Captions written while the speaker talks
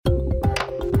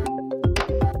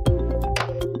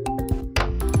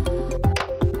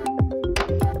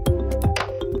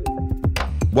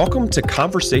Welcome to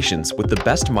Conversations with the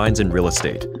Best Minds in Real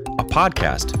Estate, a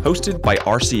podcast hosted by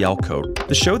RCL Code,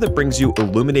 the show that brings you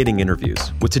illuminating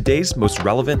interviews with today's most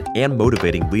relevant and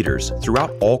motivating leaders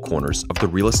throughout all corners of the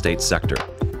real estate sector.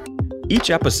 Each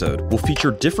episode will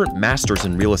feature different masters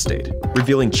in real estate,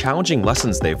 revealing challenging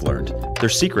lessons they've learned, their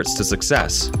secrets to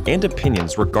success, and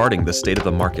opinions regarding the state of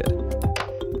the market.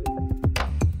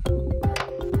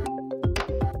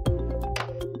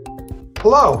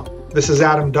 Hello, this is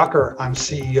Adam Ducker. I'm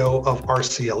CEO of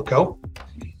RCL Co.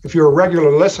 If you're a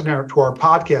regular listener to our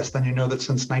podcast, then you know that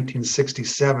since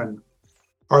 1967,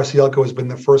 RCL Co has been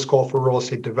the first call for real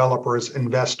estate developers,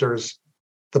 investors,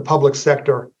 the public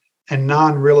sector, and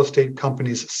non-real estate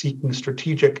companies seeking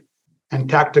strategic and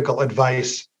tactical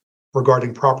advice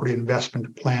regarding property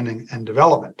investment, planning, and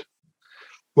development.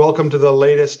 Welcome to the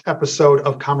latest episode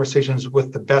of Conversations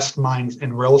with the Best Minds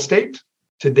in Real Estate.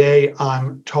 Today,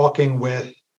 I'm talking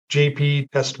with JP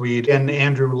Testwuide and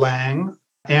Andrew Lang.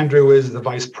 Andrew is the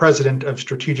Vice President of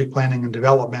Strategic Planning and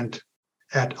Development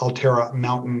at Alterra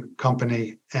Mountain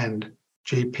Company, and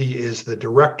JP is the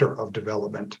Director of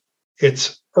Development.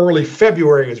 It's early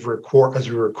February as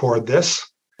we record this.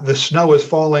 The snow is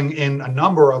falling in a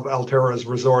number of Alterra's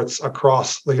resorts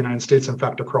across the United States, in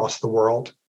fact, across the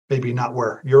world. Maybe not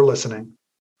where you're listening,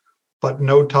 but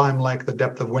no time like the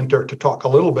depth of winter to talk a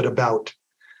little bit about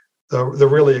the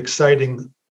really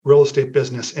exciting real estate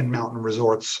business in mountain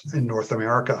resorts in North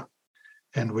America.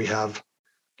 And we have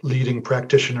leading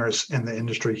practitioners in the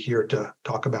industry here to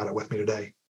talk about it with me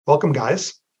today. Welcome,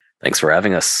 guys. Thanks for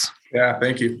having us. Yeah,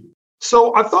 thank you.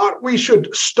 So I thought we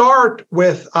should start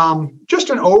with just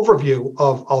an overview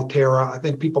of Alterra. I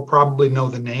think people probably know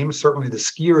the name. Certainly the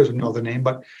skiers know the name,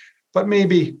 but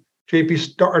maybe, JP,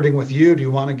 starting with you, do you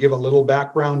want to give a little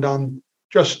background on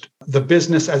just the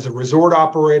business as a resort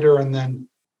operator and then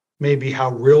maybe how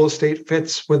real estate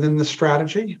fits within the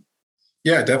strategy?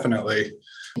 Yeah, definitely.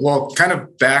 Well, kind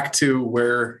of back to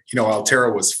where,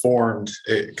 Alterra was formed,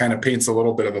 it kind of paints a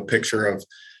little bit of a picture of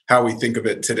how we think of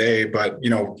it today. But,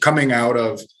 coming out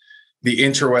of the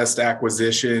IntraWest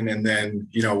acquisition, and then,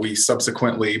 we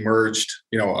subsequently merged,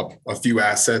 a few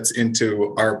assets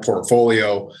into our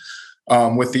portfolio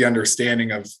with the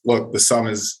understanding of, look, the sum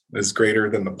is greater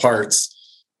than the parts.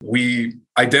 We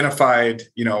identified,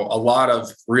 a lot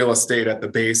of real estate at the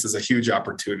base as a huge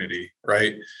opportunity,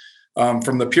 right?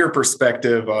 From the pure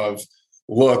perspective of,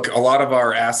 look, a lot of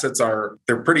our assets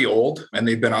they're pretty old and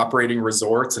they've been operating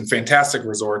resorts and fantastic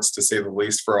resorts, to say the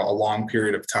least, for a long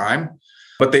period of time,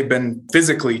 but they've been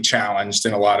physically challenged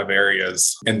in a lot of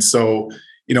areas. And so,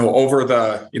 over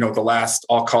the last,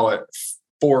 I'll call it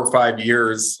 4 or 5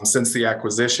 years since the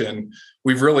acquisition,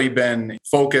 we've really been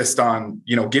focused on,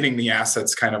 getting the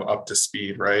assets kind of up to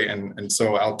speed, right? And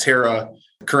so Alterra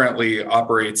currently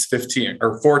operates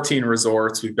 14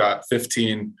 resorts. We've got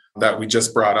 15 that we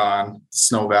just brought on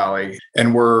Snow Valley,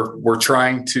 and we're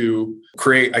trying to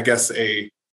create, I guess, a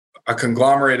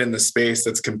conglomerate in the space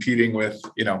that's competing with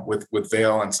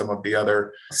Vail and some of the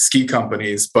other ski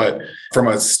companies. But from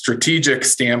a strategic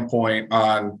standpoint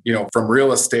on, from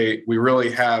real estate, we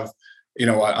really have,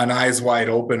 an eyes wide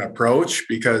open approach,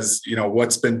 because,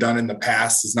 what's been done in the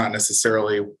past is not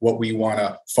necessarily what we want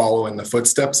to follow in the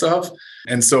footsteps of.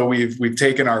 And so we've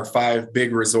taken our 5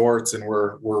 big resorts, and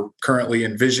we're currently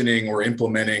envisioning or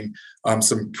implementing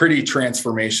some pretty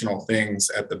transformational things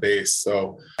at the base.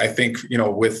 So I think,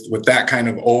 with that kind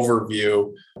of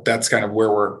overview, that's kind of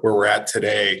where we're at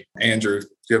today. Andrew, do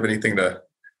you have anything to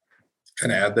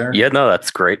kind of add there? Yeah, no,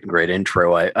 that's great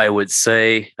intro. I would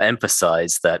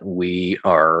emphasize that we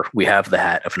have the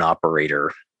hat of an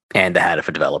operator and the hat of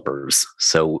a developers.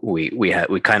 So we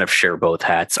kind of share both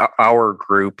hats. Our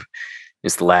group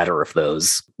is the latter of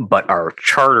those, but our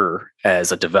charter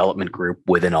as a development group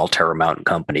within Alterra Mountain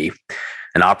Company,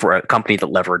 a company that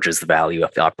leverages the value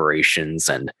of the operations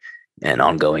and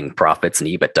ongoing profits and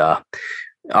EBITDA.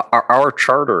 Our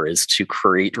charter is to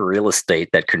create real estate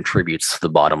that contributes to the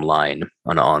bottom line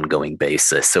on an ongoing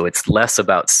basis. So it's less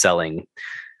about selling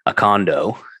a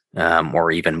condo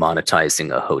or even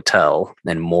monetizing a hotel,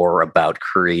 and more about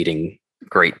creating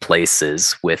great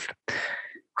places with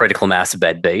critical mass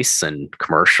bed base and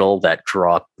commercial that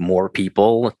draw more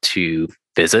people to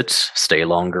visit, stay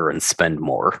longer, and spend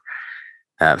more.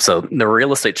 So the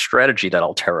real estate strategy that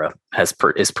Alterra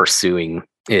is pursuing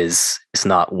is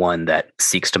not one that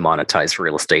seeks to monetize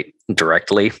real estate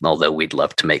directly, although we'd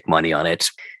love to make money on it.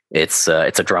 It's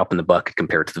a drop in the bucket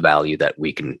compared to the value that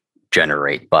we can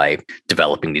generate by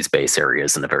developing these base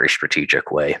areas in a very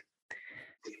strategic way.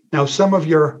 Now, some of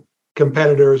your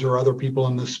competitors or other people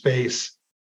in the space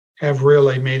have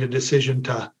really made a decision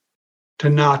to to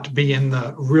not be in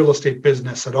the real estate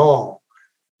business at all.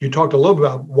 You talked a little bit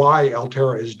about why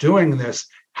Alterra is doing this.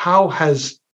 How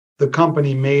has the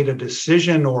company made a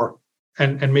decision,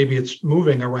 and maybe it's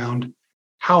moving around,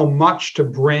 how much to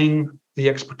bring the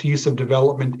expertise of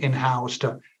development in-house,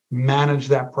 to manage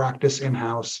that practice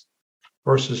in-house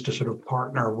versus to sort of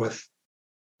partner with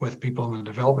people in the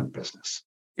development business?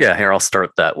 Yeah, here I'll start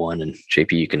that one, and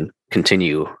JP, you can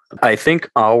continue. I think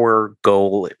our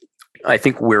goal, I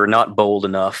think we're not bold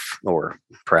enough or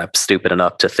perhaps stupid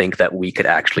enough to think that we could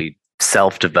actually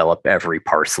self-develop every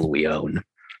parcel we own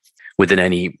within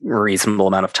any reasonable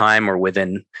amount of time or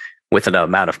within an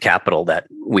amount of capital that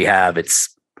we have.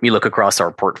 You look across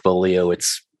our portfolio,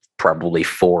 it's probably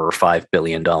 $4 or $5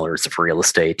 billion of real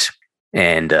estate,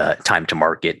 and time to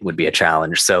market would be a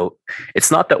challenge. So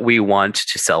it's not that we want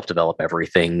to self-develop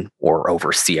everything or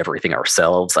oversee everything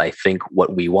ourselves. I think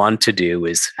what we want to do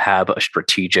is have a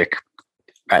strategic,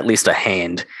 at least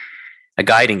a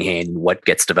guiding hand in what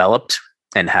gets developed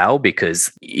and how.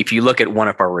 Because if you look at one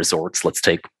of our resorts, let's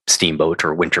take Steamboat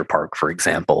or Winter Park, for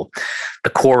example, the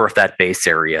core of that base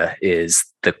area is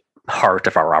the heart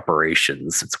of our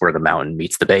operations. It's where the mountain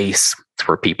meets the base. It's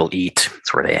where people eat.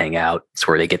 It's where they hang out. It's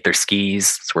where they get their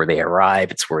skis. It's where they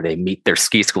arrive. It's where they meet their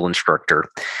ski school instructor.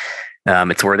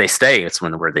 It's where they stay. It's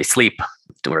where they sleep,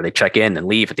 where they check in and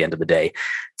leave at the end of the day.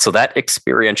 So that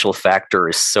experiential factor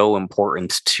is so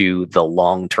important to the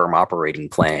long-term operating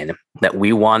plan that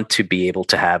we want to be able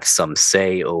to have some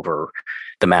say over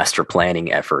the master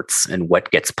planning efforts and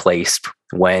what gets placed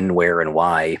when, where, and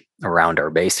why around our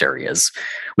base areas.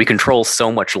 We control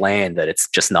so much land that it's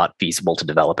just not feasible to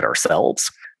develop it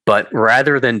ourselves. But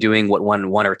rather than doing what one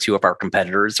or two of our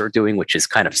competitors are doing, which is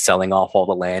kind of selling off all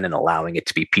the land and allowing it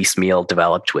to be piecemeal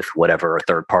developed with whatever a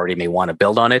third party may want to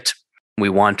build on it, we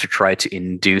want to try to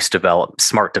induce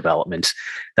smart development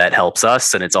that helps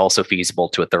us, and it's also feasible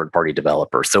to a third party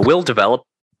developer. So we'll develop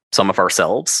some of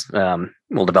ourselves.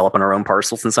 We'll develop on our own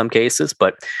parcels in some cases,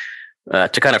 but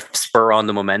to kind of spur on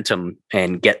the momentum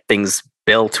and get things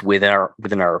built within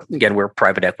our, again, we're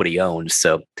private equity owned.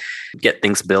 So get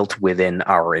things built within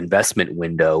our investment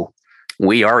window.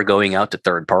 We are going out to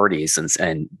third parties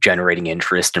and generating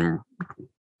interest and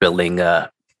building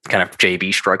kind of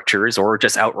JV structures or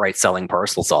just outright selling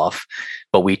parcels off.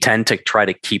 But we tend to try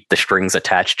to keep the strings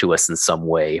attached to us in some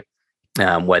way.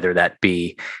 Whether that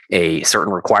be a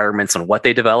certain requirements on what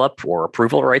they develop or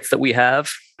approval rights that we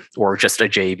have, or just a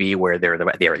JV where they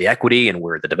are the equity and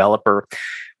we're the developer.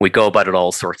 We go about it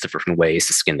all sorts of different ways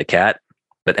to skin the cat.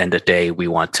 But end of the day, we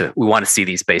want to see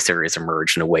these base areas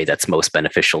emerge in a way that's most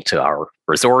beneficial to our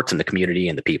resort and the community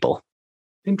and the people.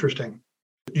 Interesting.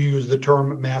 Do you use the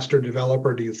term master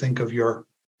developer? Do you think of your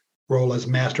role as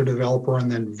master developer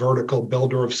and then vertical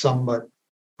builder of some,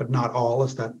 but not all?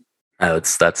 Is that?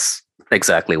 That's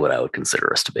exactly what I would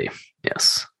consider us to be.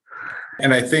 Yes.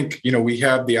 And I think, we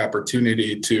have the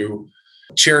opportunity to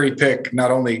cherry pick not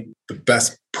only the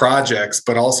best projects,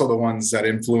 but also the ones that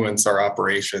influence our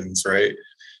operations, right?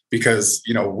 Because,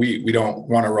 we don't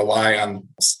want to rely on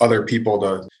other people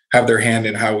to have their hand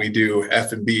in how we do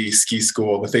F&B, ski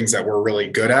school, the things that we're really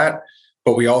good at.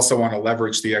 But we also want to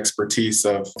leverage the expertise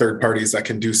of third parties that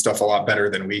can do stuff a lot better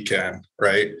than we can,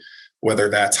 right? Whether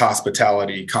that's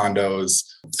hospitality, condos,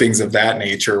 things of that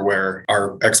nature, where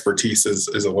our expertise is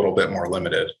a little bit more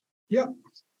limited. Yeah.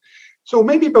 So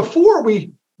maybe before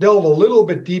we delve a little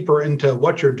bit deeper into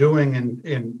what you're doing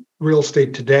in real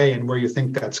estate today and where you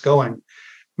think that's going,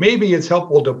 maybe it's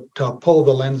helpful to pull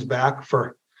the lens back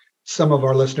for some of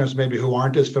our listeners maybe who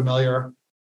aren't as familiar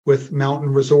with mountain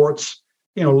resorts.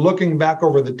 Looking back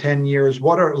over the 10 years,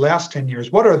 what are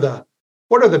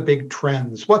the big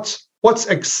trends? What's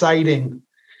exciting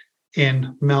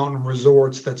in mountain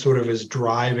resorts that sort of is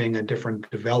driving a different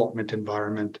development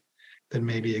environment than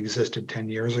maybe existed 10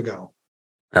 years ago?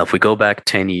 Now, if we go back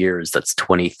 10 years, that's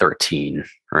 2013,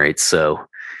 right? So,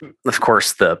 of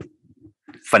course, the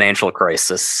financial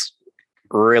crisis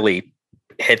really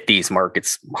hit these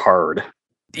markets hard.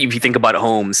 If you think about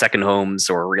homes, second homes,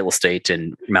 or real estate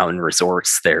in mountain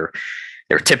resorts, they're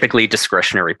typically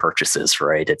discretionary purchases,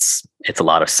 right? It's a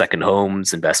lot of second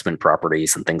homes, investment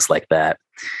properties, and things like that.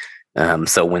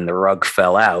 So when the rug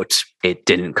fell out, it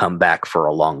didn't come back for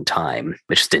a long time.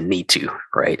 It just didn't need to,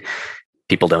 right?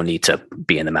 People don't need to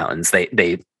be in the mountains.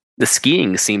 The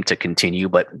skiing seemed to continue,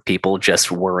 but people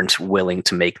just weren't willing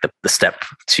to make the step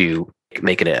to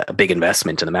make it a big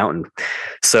investment in the mountain.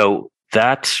 So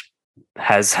that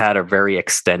has had a very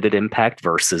extended impact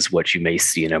versus what you may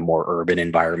see in a more urban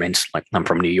environment. Like, I'm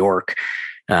from New York.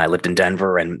 I lived in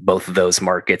Denver, and both of those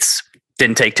markets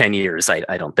didn't take 10 years,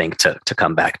 I don't think, to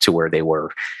come back to where they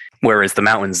were whereas the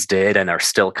mountains did and are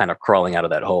still kind of crawling out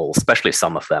of that hole, especially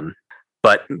some of them.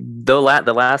 But the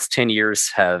last 10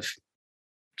 years have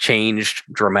changed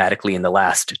dramatically in the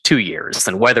last 2 years,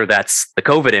 and whether that's the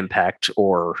COVID impact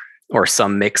or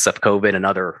some mix of COVID and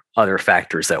other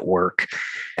factors at work,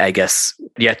 I guess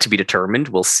yet to be determined.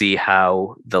 We'll see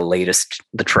how the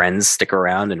trends stick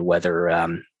around and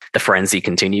whether the frenzy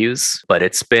continues. But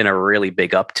it's been a really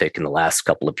big uptick in the last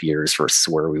couple of years versus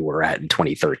where we were at in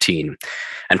 2013.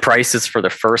 And prices for the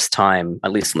first time,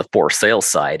 at least on the for sale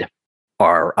side,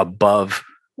 are above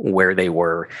where they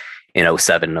were in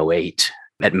 07, 08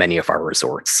 at many of our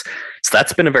resorts. So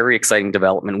that's been a very exciting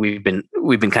development. We've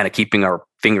been kind of keeping our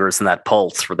fingers in that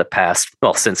pulse for the past,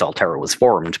 since Alterra was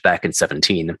formed back in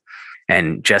 17.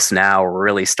 And just now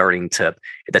really starting to,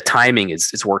 the timing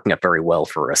is working out very well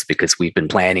for us because we've been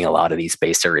planning a lot of these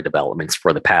base area developments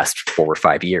for the past 4 or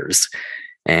 5 years.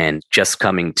 And just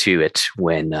coming to it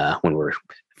when we're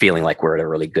feeling like we're at a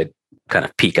really good kind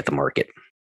of peak at the market.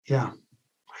 Yeah.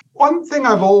 One thing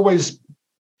I've always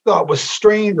thought was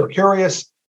strange or curious,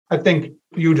 I think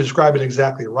you describe it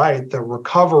exactly right. The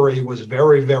recovery was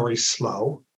very, very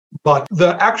slow, but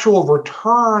the actual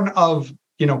return of,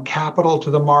 capital to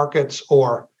the markets,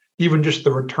 or even just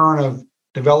the return of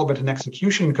development and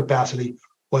execution capacity,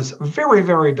 was very,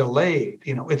 very delayed.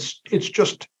 It's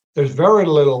just, there's very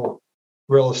little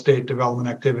real estate development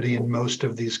activity in most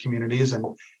of these communities,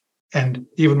 and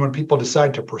even when people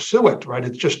decide to pursue it, right,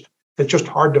 it's just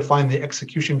hard to find the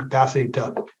execution capacity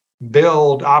to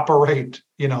build, operate,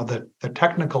 the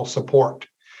technical support.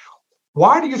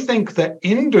 Why do you think the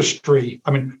industry,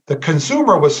 the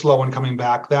consumer was slow in coming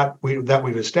back, that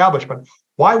we've established, but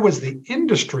why was the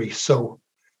industry so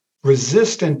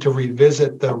resistant to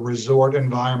revisit the resort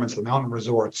environments, the mountain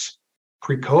resorts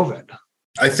pre-COVID?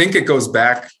 I think it goes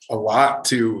back a lot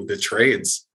to the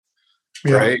trades.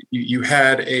 Right. You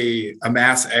had a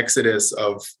mass exodus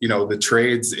of, the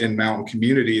trades in mountain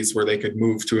communities where they could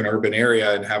move to an urban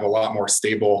area and have a lot more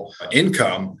stable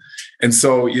income. And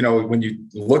so, when you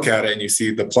look at it and you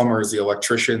see the plumbers, the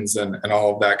electricians, and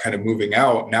all of that kind of moving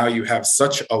out, now you have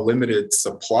such a limited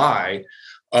supply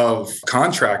of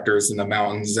contractors in the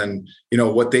mountains, and,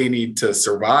 what they need to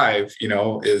survive,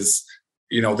 is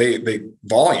they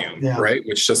volume, right,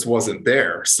 which just wasn't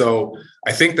there. So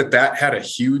I think that had a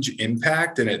huge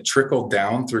impact, and it trickled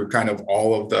down through kind of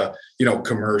all of the,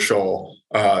 commercial,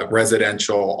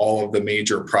 residential, all of the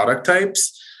major product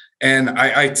types. And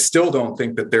I still don't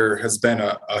think that there has been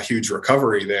a huge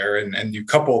recovery there. And you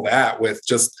couple that with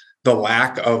just the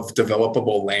lack of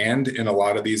developable land in a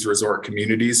lot of these resort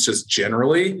communities, just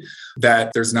generally,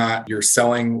 that you're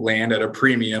selling land at a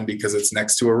premium because it's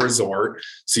next to a resort.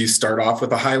 So you start off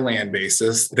with a high land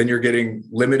basis, then you're getting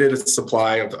limited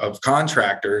supply of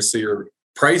contractors. So your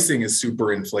pricing is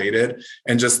super inflated,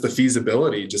 and just the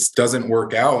feasibility just doesn't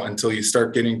work out until you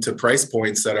start getting to price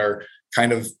points that are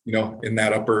kind of, in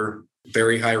that upper,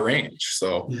 very high range.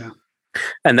 So, yeah.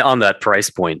 And on that price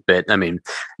point bit,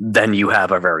 then you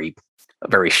have a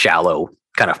very shallow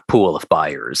kind of pool of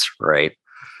buyers, right?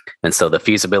 And so the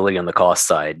feasibility on the cost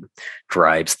side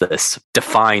drives this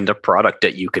defined product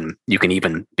that you can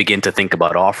even begin to think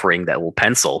about offering that will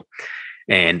pencil.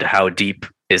 And how deep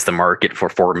is the market for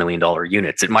 $4 million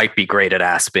units? It might be great at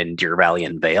Aspen, Deer Valley,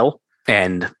 and Vail.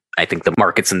 And I think the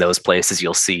markets in those places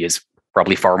you'll see is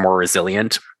probably far more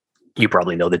resilient. You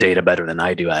probably know the data better than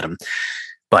I do, Adam.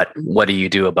 But what do you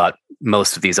do about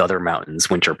most of these other mountains,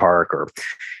 Winter Park, or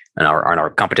on our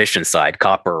competition side,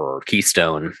 Copper or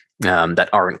Keystone, that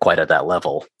aren't quite at that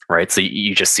level, right? So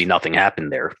you just see nothing happen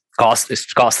there. It costs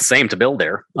the same to build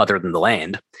there, other than the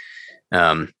land,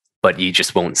 but you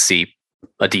just won't see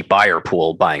a deep buyer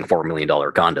pool buying $4 million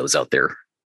condos out there.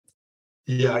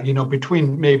 Yeah,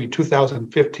 between maybe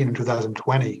 2015 and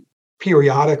 2020.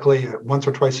 Periodically, once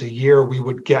or twice a year, we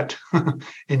would get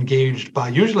engaged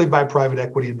usually by private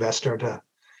equity investor to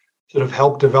sort of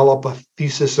help develop a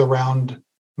thesis around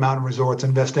mountain resorts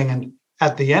investing. And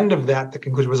at the end of that, the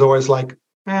conclusion was always like,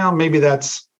 well, maybe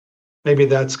that's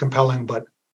compelling, but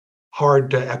hard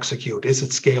to execute. Is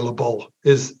it scalable?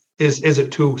 Is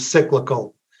it too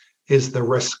cyclical? Is the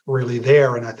risk really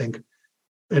there? And I think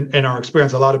in our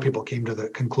experience, a lot of people came to the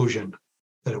conclusion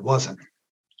that it wasn't.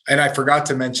 And I forgot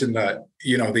to mention that,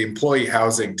 the employee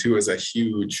housing too is a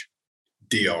huge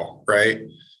deal, right?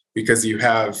 Because you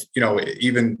have,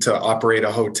 even to operate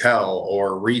a hotel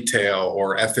or retail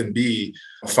or F&B,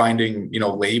 finding,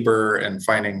 labor and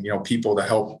finding, people to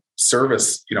help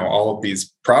service, all of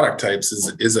these product types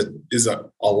is a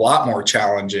lot more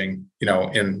challenging,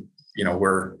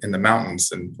 we're in the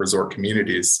mountains and resort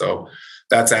communities. So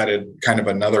that's added kind of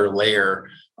another layer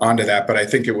onto that. But I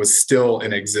think it was still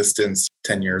in existence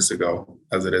 10 years ago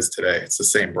as it is today. It's the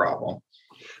same problem.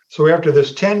 So after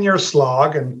this 10-year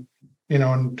slog, and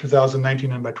in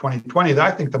 2019 and by 2020,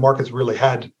 I think the markets really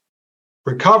had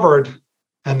recovered.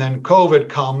 And then COVID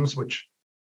comes, which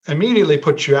immediately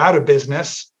puts you out of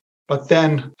business, but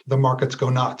then the markets go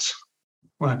nuts.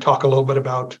 I want to talk a little bit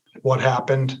about what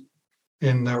happened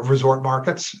in the resort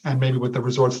markets and maybe with the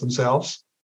resorts themselves.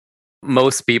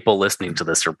 Most people listening to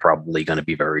this are probably going to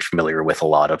be very familiar with a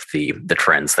lot of the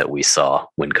trends that we saw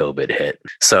when COVID hit.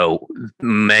 So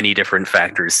many different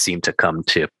factors seem to come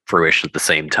to fruition at the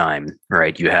same time,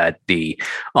 right? You had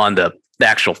on the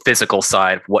actual physical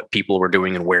side, what people were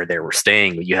doing and where they were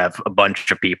staying. You have a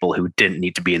bunch of people who didn't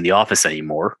need to be in the office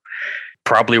anymore,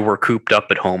 probably were cooped up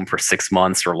at home for 6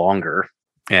 months or longer.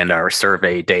 And our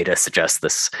survey data suggests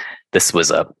this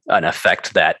was an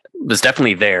effect that was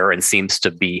definitely there and seems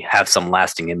to have some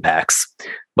lasting impacts.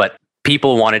 But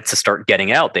people wanted to start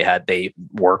getting out.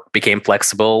 Work became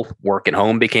flexible, work at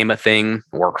home became a thing,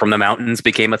 work from the mountains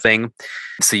became a thing.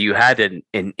 So you had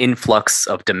an influx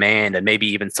of demand and maybe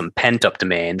even some pent up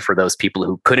demand for those people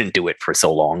who couldn't do it for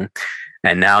so long.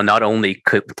 And now not only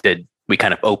did we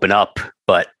kind of open up,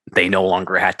 but they no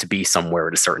longer had to be somewhere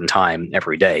at a certain time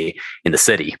every day in the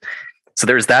city. So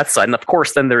there's that side. And of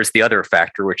course, then there's the other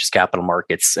factor, which is capital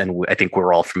markets. And I think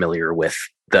we're all familiar with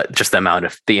just the amount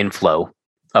of the inflow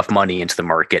of money into the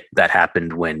market that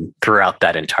happened throughout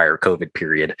that entire COVID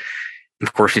period.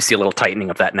 Of course, you see a little tightening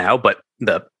of that now, but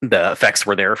the effects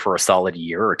were there for a solid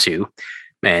year or two.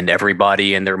 And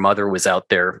everybody and their mother was out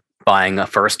there buying a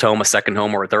first home, a second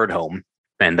home, or a third home.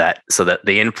 And so that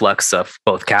the influx of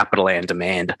both capital and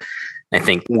demand, I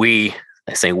think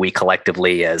I say we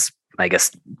collectively as, I guess,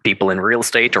 people in real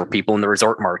estate or people in the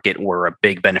resort market were a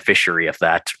big beneficiary of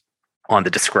that on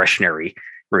the discretionary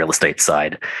real estate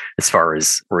side, as far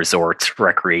as resort,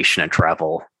 recreation, and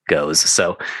travel goes.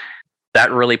 So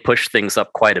that really pushed things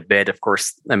up quite a bit. Of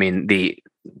course, I mean,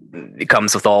 it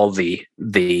comes with all the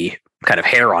kind of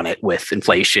hair on it with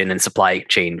inflation and supply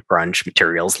chain crunch,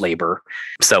 materials, labor.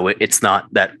 So it's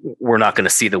not that we're not going to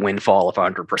see the windfall of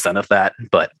 100% of that,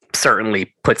 but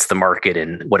certainly puts the market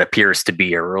in what appears to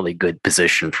be a really good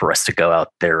position for us to go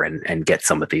out there and get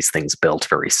some of these things built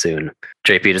very soon.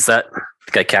 JP,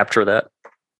 think I capture that?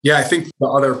 Yeah, I think the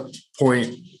other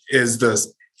point is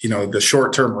the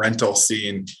short-term rental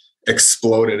scene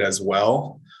exploded as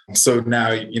well. So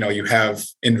now, you have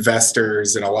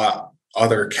investors and a lot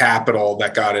other capital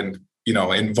that got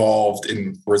involved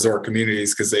in resort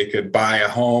communities because they could buy a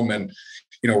home and,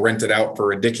 rent it out for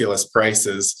ridiculous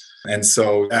prices. And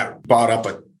so that bought up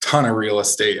a ton of real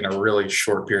estate in a really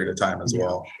short period of time as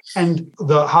well. And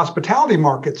the hospitality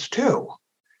markets too,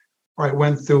 right,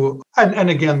 went through, and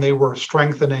again, they were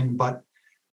strengthening, but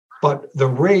the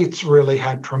rates really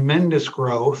had tremendous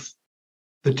growth.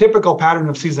 The typical pattern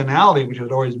of seasonality, which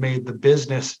had always made the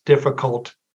business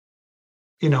difficult,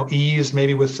 ease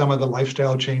maybe with some of the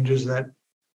lifestyle changes that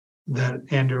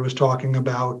Andrew was talking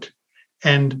about,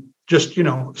 and just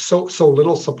so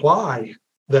little supply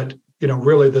that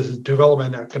really the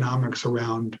development economics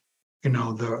around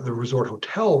the resort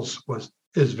hotels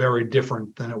is very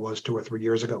different than it was 2 or 3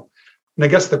 years ago. And I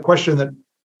guess the question that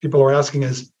people are asking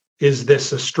is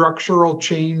this a structural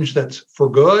change that's for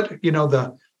good?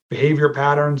 The behavior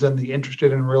patterns and the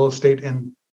interested in real estate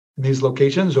in these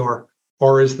locations, or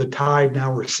is the tide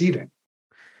now receding?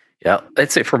 Yeah,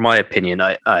 I'd say, for my opinion,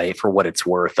 I for what it's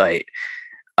worth, my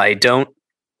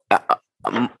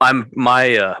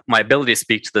ability to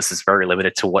speak to this is very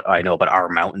limited to what I know about our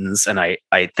mountains, and I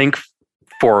think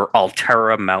for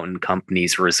Alterra Mountain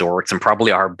Company's resorts, and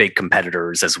probably our big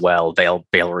competitors as well, Vail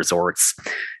Resorts,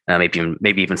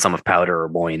 maybe even some of Powder or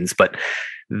Moines, but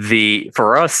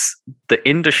for us, the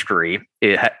industry,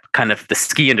 kind of the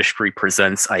ski industry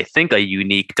presents, I think, a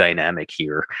unique dynamic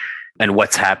here and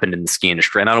what's happened in the ski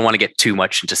industry. And I don't want to get too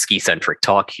much into ski-centric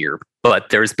talk here, but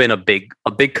there's been a big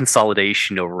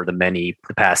consolidation over the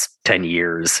past 10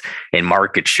 years in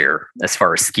market share as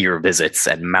far as skier visits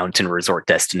and mountain resort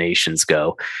destinations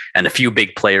go. And a few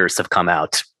big players have come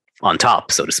out on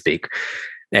top, so to speak.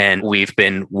 And we've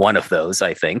been one of those,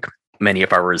 I think. Many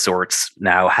of our resorts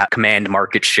now command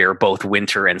market share both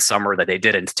winter and summer that they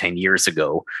didn't 10 years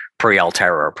ago,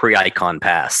 pre-Alterra, pre-Icon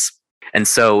Pass. And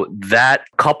so that,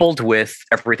 coupled with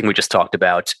everything we just talked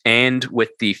about, and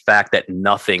with the fact that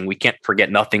we can't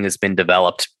forget nothing has been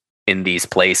developed in these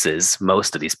places,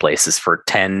 most of these places, for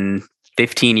 10,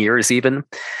 15 years even.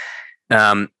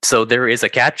 So there is a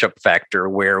catch-up factor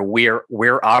where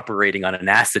we're operating on an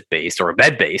asset base or a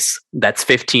bed base that's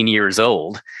 15 years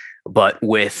old. but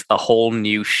with a whole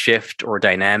new shift or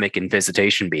dynamic in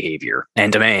visitation behavior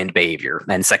and demand behavior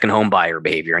and second home buyer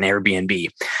behavior and Airbnb,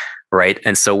 right?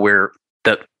 And so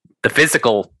the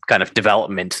physical kind of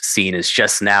development scene is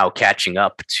just now catching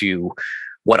up to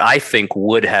what I think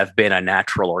would have been a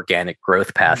natural organic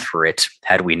growth path for it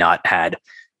had we not had,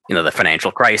 the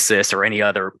financial crisis or any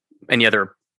other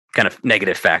kind of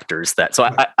negative factors that. So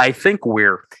I think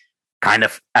we're kind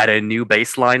of at a new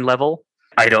baseline level.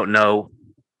 I don't know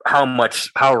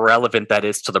how relevant that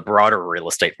is to the broader real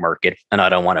estate market, and I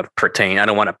don't want to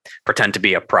pretend to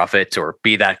be a prophet or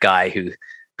be that guy who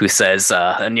says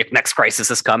the next crisis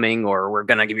is coming or we're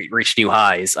going to reach new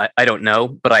highs. I don't know,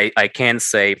 but I can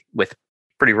say with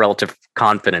pretty relative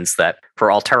confidence that for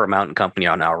Alterra Mountain Company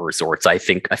on our resorts, I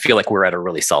feel like we're at a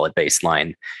really solid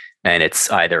baseline, and it's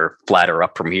either flat or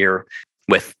up from here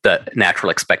with the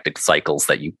natural expected cycles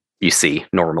that you see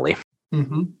normally.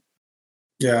 Mm-hmm.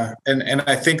 Yeah, and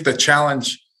I think the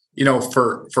challenge,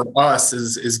 for us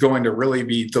is going to really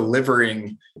be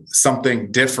delivering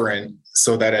something different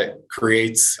so that it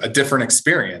creates a different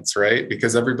experience, right?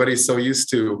 Because everybody's so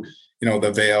used to,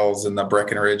 the Vales and the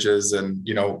Breckenridges and,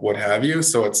 what have you.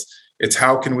 So it's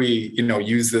how can we,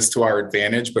 use this to our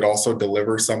advantage, but also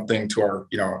deliver something to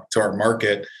our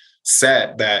market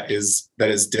set that is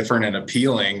different and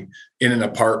appealing in and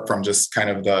apart from just kind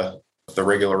of the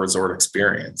regular resort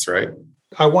experience, right?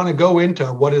 I want to go into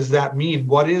what does that mean?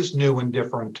 What is new and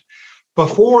different?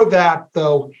 Before that,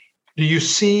 though, do you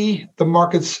see the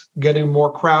markets getting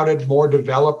more crowded, more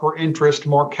developer interest,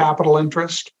 more capital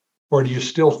interest? Or do you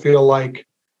still feel like,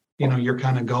 you're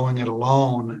kind of going it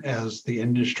alone as the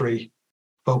industry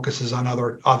focuses on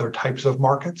other types of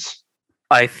markets?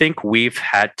 I think we've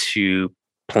had to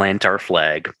plant our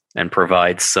flag and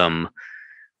provide some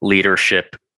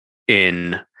leadership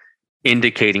in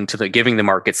giving the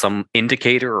market some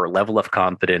indicator or level of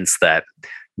confidence that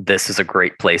this is a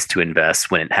great place to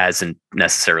invest when it hasn't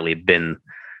necessarily been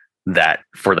that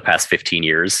for the past 15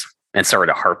 years. And sorry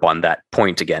to harp on that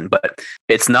point again, but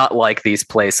it's not like these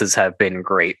places have been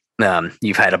great.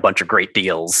 You've had a bunch of great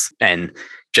deals and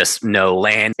just no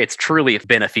land. It's truly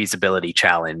been a feasibility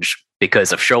challenge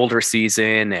because of shoulder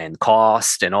season and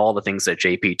cost and all the things that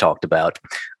JP talked about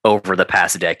over the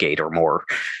past decade or more.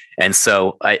 And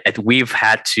so we've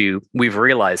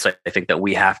realized, I think, that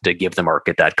we have to give the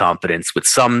market that confidence with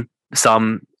some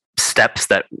steps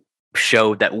that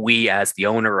show that we, as the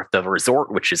owner of the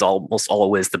resort, which is almost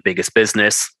always the biggest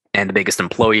business and the biggest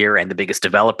employer and the biggest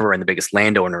developer and the biggest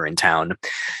landowner in town,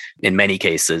 in many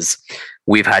cases,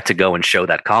 we've had to go and show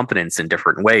that confidence in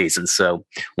different ways. And so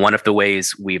one of the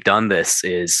ways we've done this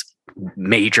is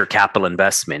major capital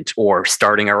investment or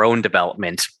starting our own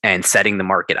development and setting the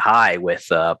market high with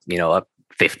a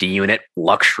 50-unit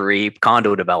luxury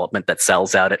condo development that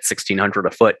sells out at $1,600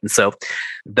 a foot. And so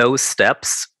those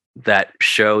steps that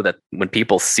show that when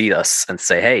people see us and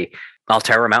say, hey,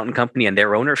 Alterra Mountain Company and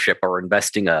their ownership are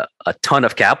investing a ton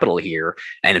of capital here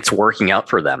and it's working out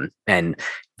for them. And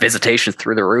visitation's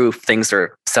through the roof. Things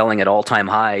are selling at all-time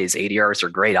highs. ADRs are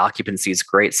great. Occupancy is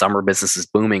great. Summer business is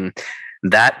booming.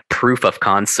 That proof of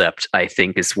concept, I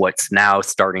think, is what's now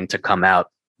starting to come out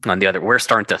on the other. We're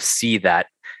starting to see that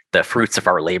the fruits of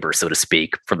our labor, so to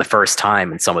speak, for the first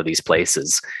time in some of these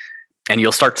places. And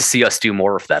you'll start to see us do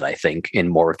more of that, I think, in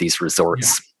more of these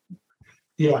resorts.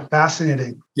 Yeah,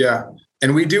 fascinating. Yeah.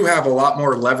 And we do have a lot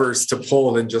more levers to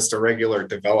pull than just a regular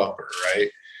developer,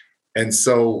 right? And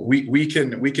so we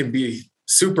can be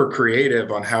super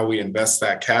creative on how we invest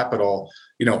that capital,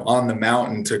 on the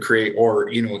mountain to create,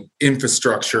 or,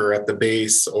 infrastructure at the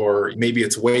base, or maybe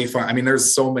it's wayfind. I mean,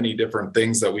 there's so many different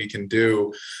things that we can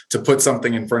do to put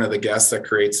something in front of the guests that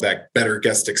creates that better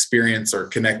guest experience, or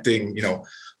connecting,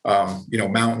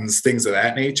 mountains, things of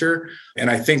that nature.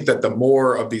 And I think that the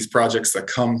more of these projects that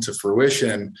come to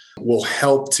fruition will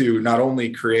help to not only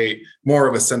create more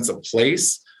of a sense of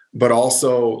place, but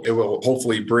also it will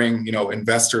hopefully bring,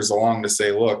 investors along to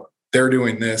say, look, they're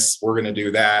doing this, we're going to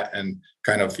do that. And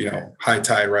kind of, high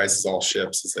tide rises all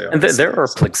ships, as they always say. And there are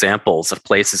examples of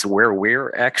places where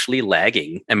we're actually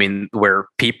lagging. I mean, where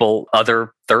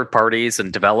other third parties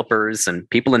and developers and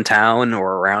people in town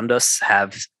or around us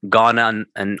have gone on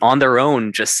and on their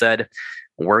own just said,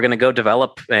 we're going to go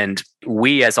develop. And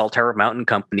we, as Alterra Mountain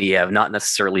Company, have not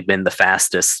necessarily been the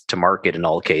fastest to market in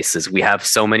all cases. We have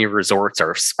so many resorts.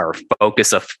 Our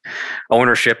focus of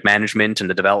ownership, management, and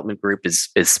the development group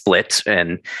is split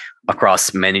and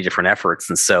across many different efforts.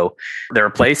 And so there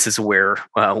are places where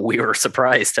we were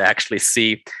surprised to actually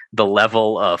see the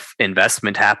level of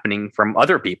investment happening from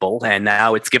other people. And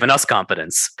now it's given us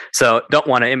confidence. So don't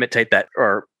want to imitate that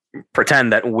or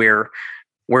pretend that we're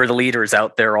we're the leaders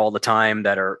out there all the time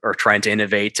that are trying to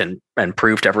innovate and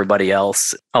prove to everybody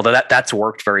else. Although that's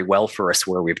worked very well for us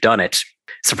where we've done it.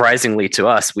 Surprisingly to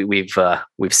us,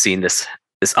 we've seen this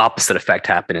opposite effect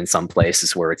happen in some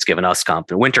places where it's given us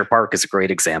confidence. Winter Park is a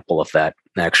great example of that,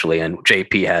 actually, and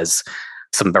JP has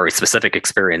some very specific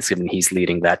experience given he's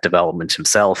leading that development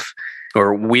himself.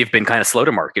 Or we've been kind of slow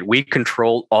to market. We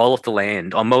control all of the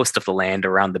land, or most of the land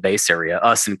around the base area,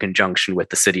 us in conjunction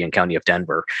with the city and county of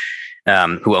Denver,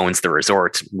 who owns the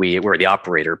resort. We're the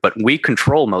operator, but we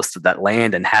control most of that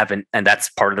land and that's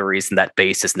part of the reason that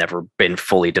base has never been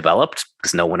fully developed,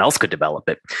 because no one else could develop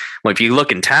it. Well, if you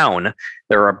look in town,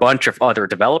 there are a bunch of other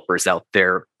developers out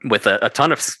there with a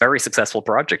ton of very successful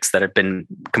projects that have been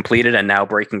completed and now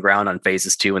breaking ground on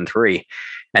phases 2 and 3.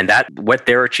 And that what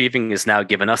they're achieving is now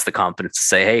giving us the confidence to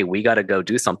say, hey, we got to go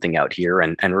do something out here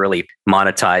and really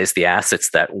monetize the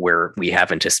assets that we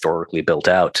haven't historically built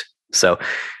out. So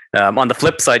on the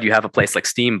flip side, you have a place like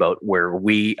Steamboat where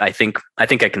I think I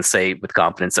can say with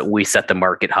confidence that we set the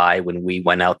market high when we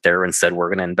went out there and said we're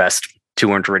going to invest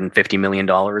 $250 million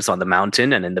on the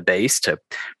mountain and in the base to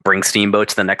bring Steamboat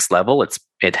to the next level.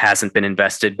 It hasn't been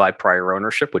invested by prior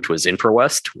ownership, which was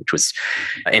InfraWest,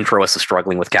 InfraWest was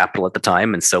struggling with capital at the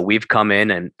time. And so we've come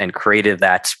in and created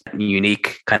that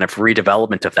unique kind of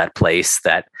redevelopment of that place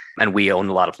and we own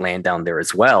a lot of land down there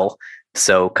as well.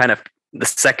 So kind of the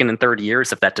second and third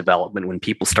years of that development, when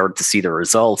people started to see the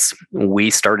results, we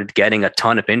started getting a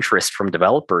ton of interest from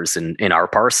developers in our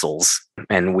parcels.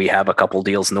 And we have a couple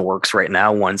deals in the works right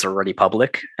now. One's already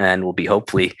public and we'll be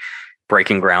hopefully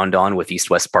breaking ground on with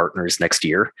East-West Partners next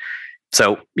year.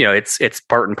 So, it's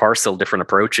part and parcel, different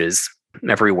approaches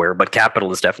everywhere, but capital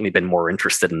has definitely been more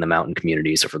interested in the mountain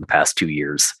communities over the past 2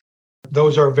 years.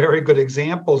 Those are very good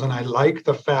examples. And I like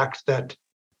the fact that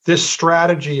this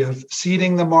strategy of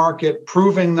seeding the market,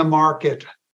 proving the market,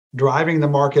 driving the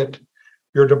market,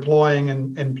 you're deploying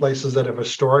in places that have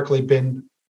historically been,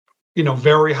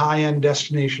 very high-end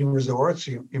destination resorts.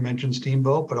 You mentioned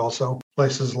Steamboat, but also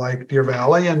places like Deer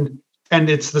Valley. And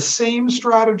it's the same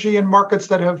strategy in markets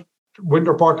that have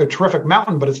Winter Park, a terrific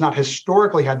mountain, but it's not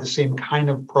historically had the same kind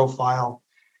of profile,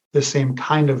 the same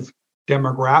kind of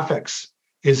demographics.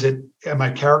 Am I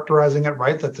characterizing it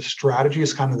right, that the strategy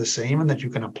is kind of the same and that you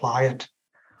can apply it?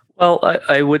 Well,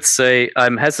 I would say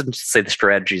I'm hesitant to say the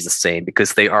strategy is the same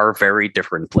because they are very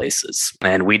different places.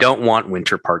 And we don't want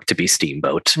Winter Park to be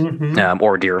Steamboat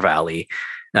or Deer Valley.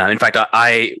 In fact,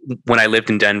 when I lived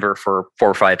in Denver for 4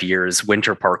 or 5 years,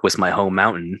 Winter Park was my home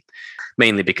mountain,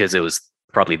 mainly because it was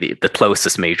probably the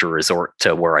closest major resort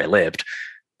to where I lived.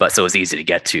 But so it was easy to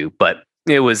get to. But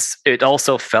it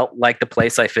also felt like the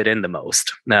place I fit in the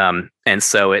most. And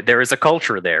so there is a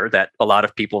culture there that a lot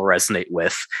of people resonate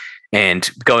with. And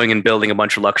going and building a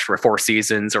bunch of luxury Four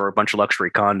Seasons or a bunch of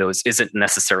luxury condos isn't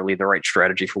necessarily the right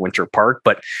strategy for Winter Park.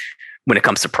 But when it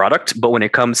comes to product, but when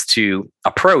it comes to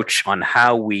approach on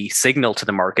how we signal to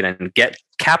the market and get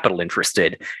capital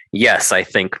interested, yes, I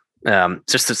think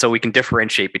just so we can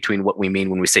differentiate between what we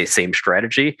mean when we say same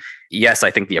strategy. Yes,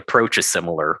 I think the approach is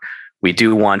similar. We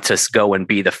do want to go and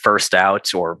be the first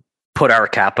out or put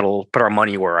our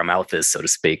money where our mouth is, so to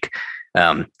speak,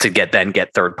 to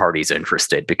get third parties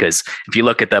interested. Because if you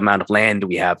look at the amount of land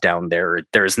we have down there,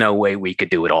 there's no way we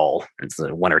could do it all. It's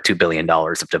 $1 or $2 billion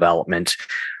of development.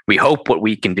 We hope what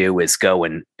we can do is go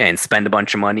and spend a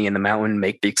bunch of money in the mountain,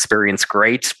 make the experience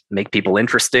great, make people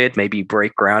interested, maybe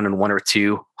break ground in 1 or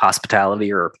 2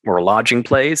 hospitality or lodging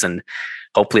plays, and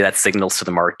hopefully that signals to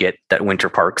the market that Winter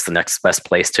Park's the next best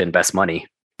place to invest money.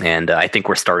 And I think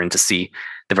we're starting to see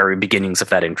the very beginnings of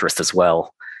that interest as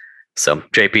well. So,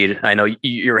 JP, I know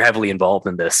you're heavily involved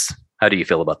in this. How do you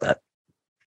feel about that?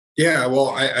 Yeah, well,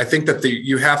 I think that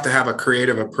you have to have a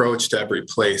creative approach to every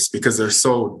place because they're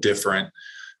so different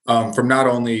from not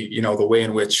only, the way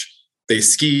in which they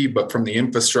ski, but from the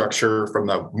infrastructure, from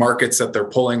the markets that they're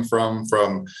pulling from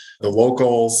the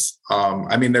locals.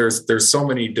 There's so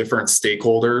many different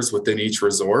stakeholders within each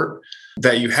resort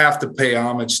that you have to pay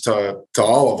homage to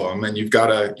all of them. And you've got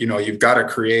to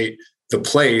create the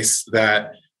place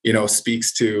that,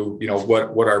 speaks to,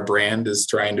 what our brand is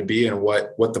trying to be and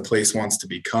what the place wants to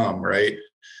become. Right.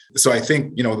 So I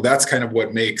think, that's kind of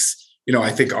what makes,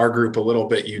 I think our group a little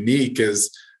bit unique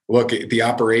is, look, the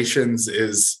operations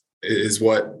is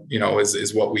what,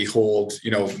 is what we hold,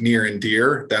 near and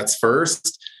dear. That's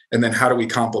first. And then how do we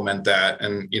complement that?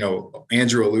 And,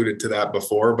 Andrew alluded to that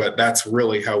before, but that's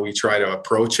really how we try to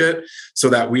approach it so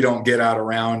that we don't get out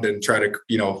around and try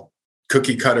to,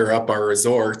 cookie cutter up our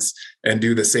resorts and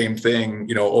do the same thing,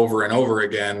 over and over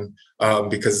again,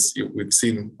 because we've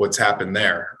seen what's happened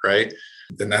there. Right.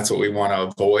 then that's what we want to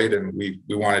avoid. And we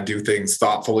want to do things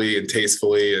thoughtfully and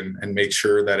tastefully and make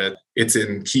sure that it's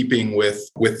in keeping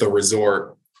with the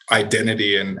resort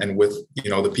identity and with,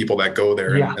 the people that go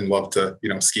there and love to,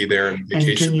 ski there and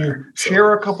vacation. And can you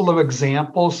share a couple of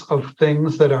examples of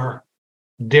things that are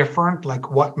different,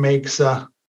 like what makes a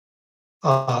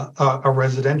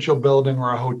residential building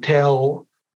or a hotel,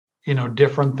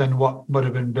 different than what would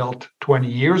have been built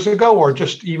 20 years ago, or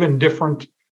just even different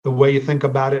the way you think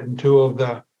about it in two of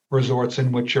the resorts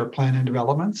in which you're planning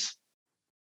developments?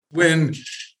 And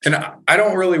I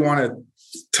don't really want to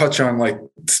touch on like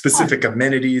specific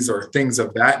amenities or things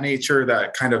of that nature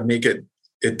that kind of make it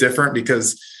different,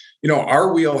 because,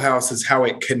 our wheelhouse is how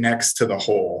it connects to the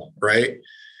whole, right?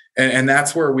 And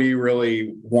that's where we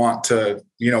really want to,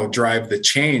 drive the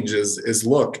change is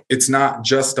look, it's not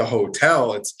just a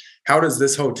hotel. It's how does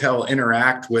this hotel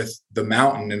interact with the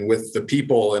mountain and with the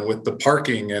people and with the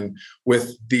parking and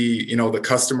with the, the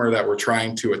customer that we're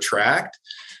trying to attract.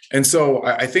 And so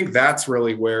I think that's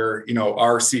really where,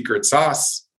 our secret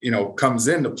sauce, comes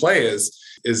into play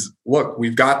is look,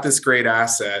 we've got this great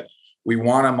asset. We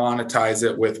want to monetize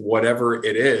it with whatever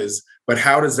it is, but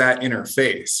how does that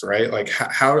interface, right? Like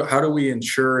how do we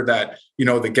ensure that,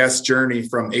 the guest journey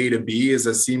from A to B is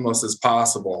as seamless as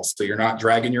possible? So you're not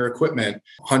dragging your equipment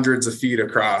hundreds of feet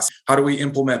across. How do we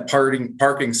implement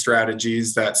parking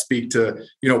strategies that speak to,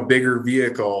 bigger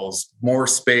vehicles, more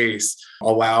space,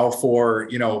 allow for,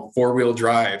 four-wheel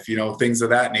drive, things of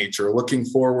that nature, looking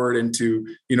forward into,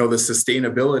 the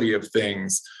sustainability of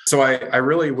things. So I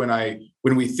really,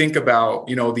 when we think about,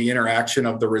 the interaction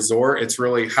of the resort, it's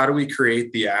really how do we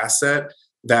create the asset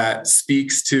that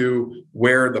speaks to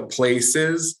where the place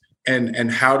is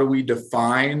and how do we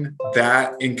define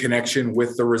that in connection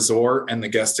with the resort and the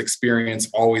guest experience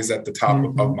always at the top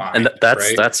of mind. And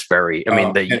that's very,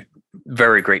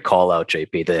 very great call out,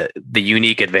 JP. The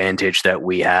unique advantage that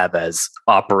we have as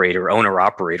owner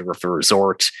operator of the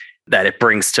resort that it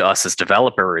brings to us as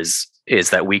developer is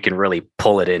that we can really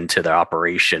pull it into the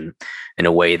operation in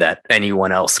a way that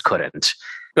anyone else couldn't.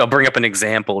 I'll bring up an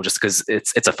example just because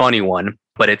it's a funny one,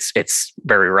 but it's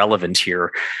very relevant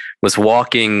here. This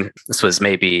was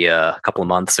maybe a couple of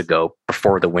months ago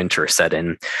before the winter set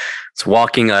in. I was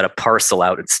walking at a parcel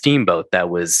out at Steamboat that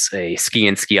was a ski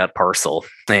in, ski out parcel.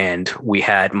 And we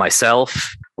had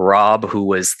myself, Rob,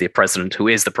 who is the president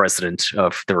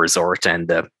of the resort and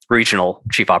the regional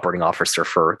chief operating officer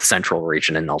for the central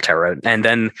region in Alterra. And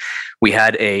then we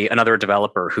had another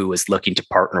developer who was looking to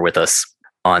partner with us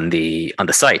on the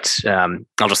site.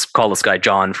 I'll just call this guy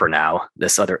John for now,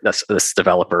 this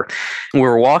developer. We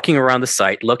were walking around the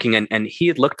site looking, and he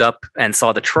had looked up and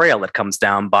saw the trail that comes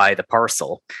down by the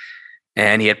parcel.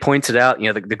 And he had pointed out,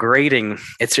 the grading,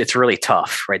 it's really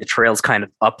tough, right? The trail's kind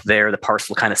of up there. The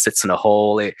parcel kind of sits in a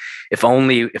hole. If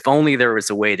only there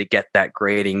was a way to get that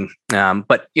grading.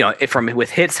 But with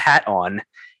his hat on,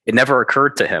 it never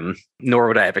occurred to him, nor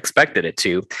would I have expected it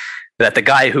to, that the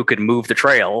guy who could move the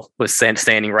trail was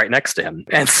standing right next to him.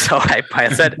 And so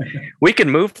I said, we can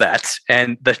move that.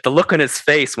 And the look on his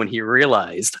face when he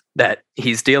realized that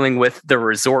he's dealing with the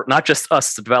resort, not just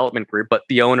us, the development group, but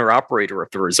the owner operator of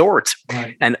the resort,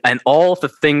 right. and all the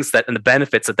things and the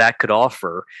benefits that could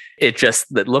offer,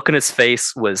 the look on his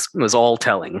face was all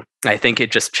telling. I think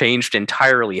it just changed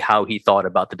entirely how he thought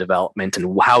about the development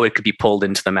and how it could be pulled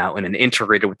into the mountain and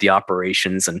integrated with the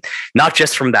operations. And not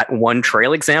just from that one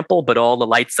trail example, but all the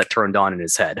lights that turned on in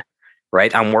his head,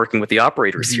 right? I'm working with the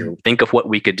operators here. Think of what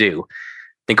we could do.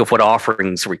 Think of what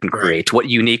offerings we can create, what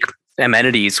unique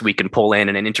amenities we can pull in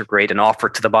and integrate and offer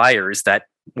to the buyers that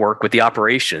work with the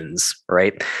operations,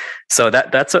 right? So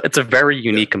it's a very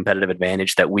unique competitive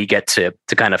advantage that we get to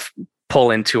kind of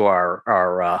pull into our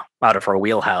out of our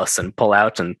wheelhouse and pull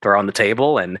out and throw on the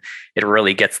table, and it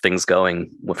really gets things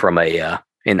going from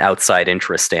an outside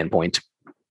interest standpoint.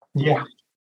 Yeah.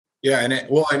 Yeah, and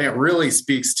it really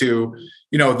speaks to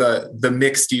the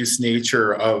mixed use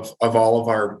nature of all of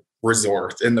our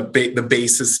resorts and the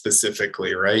bases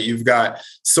specifically, right? You've got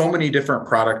so many different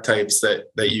product types that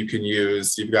you can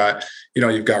use. You've got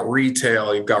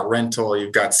retail, you've got rental,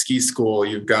 you've got ski school,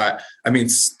 you've got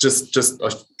just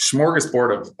a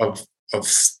smorgasbord of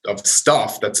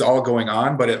stuff that's all going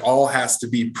on, but it all has to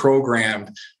be programmed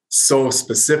so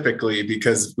specifically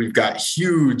because we've got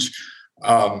huge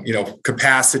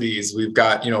capacities. We've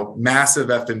got,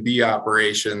 massive F&B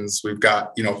operations. We've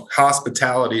got,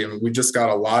 hospitality, and we've just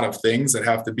got a lot of things that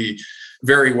have to be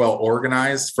very well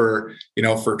organized for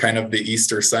kind of the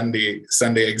Easter Sunday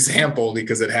example,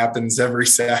 because it happens every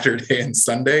Saturday and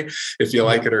Sunday, if you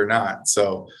like it or not.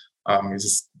 So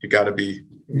you got to be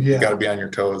on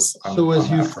your toes. So as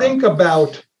you think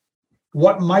about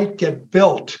what might get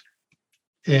built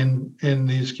in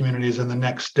these communities in the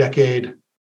next decade,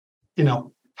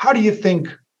 how do you think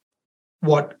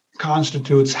what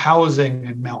constitutes housing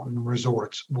in mountain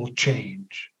resorts will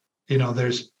change?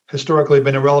 There's historically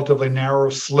been a relatively narrow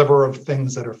sliver of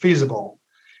things that are feasible.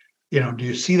 Do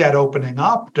you see that opening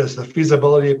up? Does the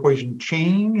feasibility equation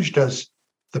change? Does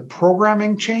the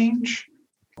programming change?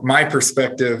 My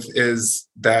perspective is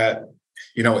that,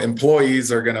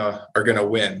 employees are gonna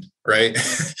win, right?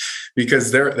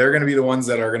 Because they're going to be the ones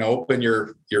that are going to open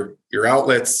your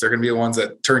outlets. They're going to be the ones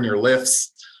that turn your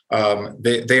lifts.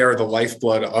 They are the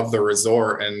lifeblood of the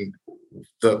resort, and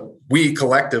we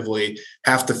collectively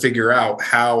have to figure out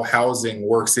how housing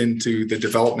works into the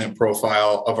development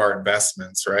profile of our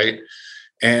investments, right?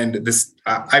 And this,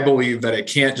 I believe that it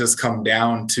can't just come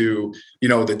down to,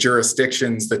 the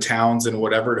jurisdictions, the towns and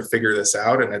whatever to figure this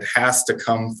out. And it has to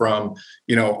come from,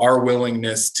 our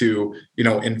willingness to,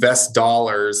 invest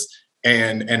dollars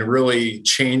and really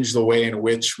change the way in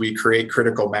which we create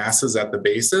critical masses at the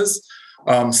bases.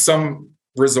 Some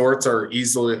resorts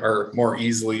are more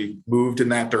easily moved in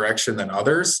that direction than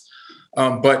others.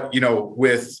 But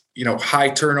with high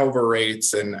turnover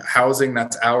rates and housing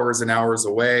that's hours and hours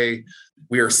away,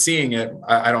 we are seeing it.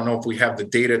 I don't know if we have the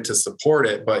data to support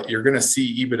it, but you're going to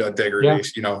see EBITDA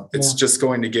degradation. Yeah. It's just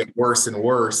going to get worse and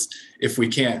worse if we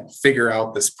can't figure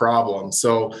out this problem.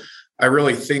 So I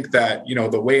really think that,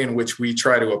 the way in which we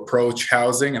try to approach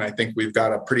housing, and I think we've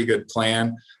got a pretty good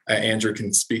plan. Andrew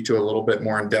can speak to a little bit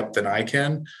more in depth than I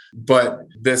can, but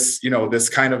this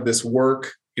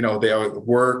work, the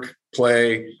work,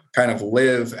 play, kind of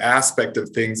live aspect of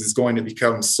things is going to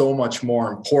become so much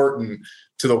more important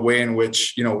to the way in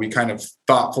which, we kind of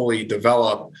thoughtfully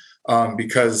develop,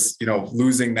 because,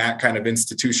 losing that kind of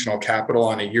institutional capital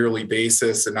on a yearly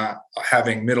basis and not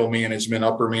having middle management,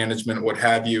 upper management, what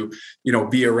have you,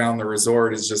 be around the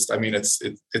resort is just,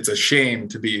 it's a shame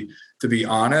to be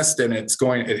honest, and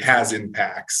it has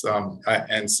impacts.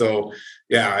 And so,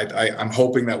 I'm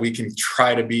hoping that we can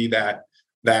try to be that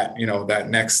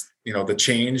next, the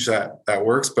change that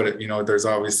works, but there's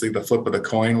obviously the flip of the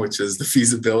coin, which is the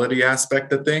feasibility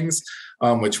aspect of things,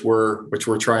 which we're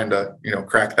trying to,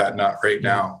 crack that nut right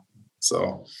now.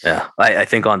 So, yeah, I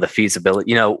think on the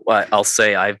feasibility, I'll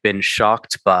say I've been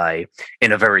shocked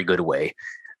in a very good way,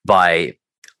 by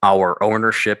our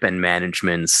ownership and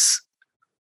management's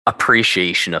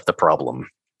appreciation of the problem.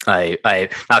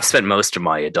 I've spent most of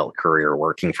my adult career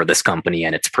working for this company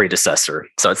and its predecessor.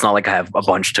 So it's not like I have a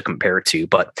bunch to compare to,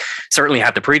 but certainly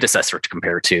have the predecessor to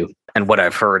compare to and what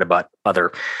I've heard about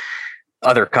other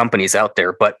companies out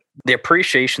there. But the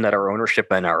appreciation that our ownership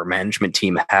and our management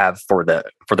team have for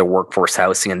the workforce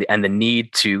housing and the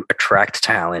need to attract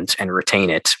talent and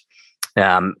retain it,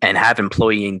 and have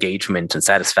employee engagement and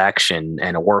satisfaction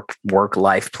and a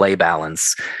work-life play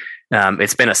balance,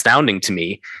 it's been astounding to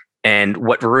me. And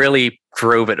what really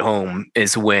drove it home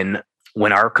is when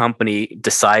our company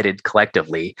decided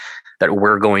collectively that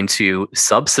we're going to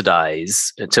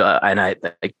subsidize and I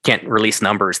can't release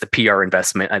numbers, the PR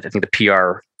investment. I think the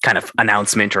PR kind of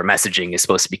announcement or messaging is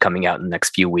supposed to be coming out in the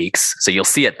next few weeks. So you'll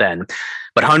see it then,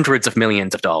 but hundreds of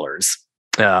millions of dollars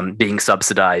being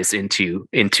subsidized into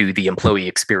the employee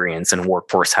experience and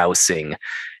workforce housing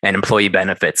and employee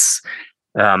benefits.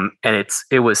 And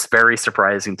it was very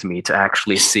surprising to me to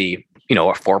actually see,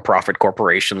 a for-profit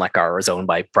corporation like ours, owned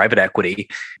by private equity,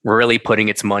 really putting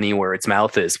its money where its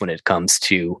mouth is when it comes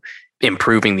to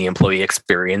improving the employee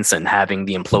experience and having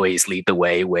the employees lead the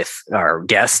way with our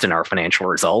guests and our financial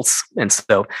results. And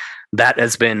so that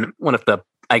has been one of the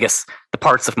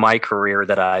parts of my career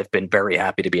that I've been very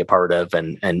happy to be a part of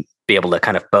and be able to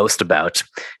kind of boast about,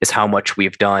 is how much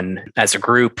we've done as a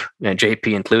group, and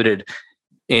JP included,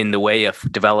 in the way of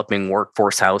developing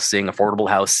workforce housing, affordable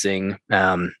housing,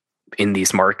 in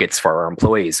these markets for our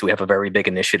employees. We have a very big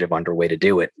initiative underway to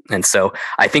do it. And so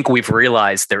I think we've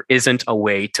realized there isn't a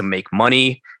way to make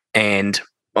money and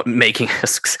making,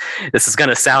 this is going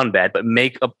to sound bad, but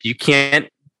you can't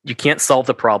solve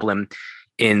the problem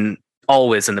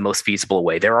always in the most feasible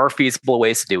way. There are feasible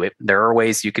ways to do it. There are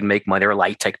ways you can make money. There are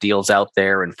light tech deals out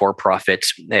there and for-profit,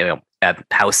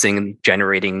 housing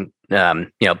generating,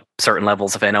 certain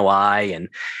levels of NOI and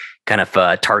kind of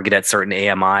target at certain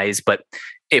AMIs. But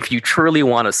if you truly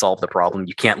want to solve the problem,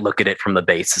 you can't look at it from the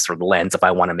basis or the lens of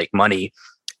I want to make money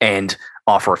and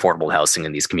offer affordable housing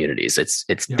in these communities.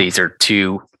 These are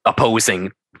two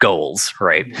opposing goals,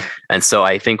 right? Yeah. And so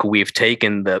I think we've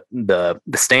taken the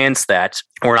stance that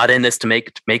we're not in this to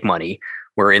make money.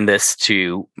 We're in this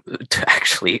to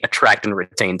actually attract and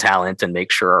retain talent and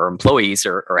make sure our employees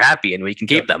are happy and we can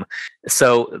keep them.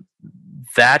 So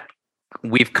that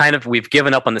we've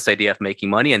given up on this idea of making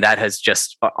money, and that has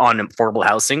just on affordable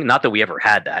housing. Not that we ever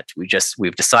had that.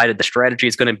 We've decided the strategy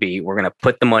is going to be we're going to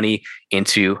put the money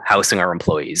into housing our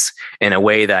employees in a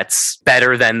way that's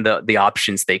better than the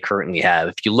options they currently have.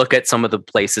 If you look at some of the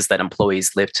places that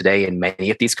employees live today in many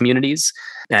of these communities,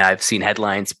 and I've seen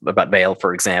headlines about Vail,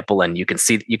 for example, and you can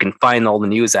find all the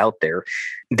news out there.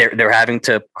 They're having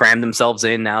to cram themselves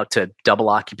in now to double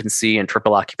occupancy and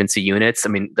triple occupancy units. I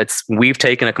mean, we've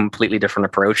taken a completely different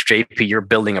approach. JP, you're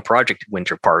building a project at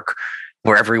Winter Park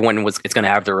where everyone is going to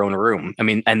have their own room. I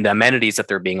mean, and the amenities that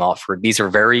they're being offered, these are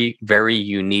very, very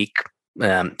unique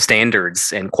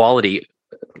standards and quality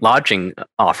lodging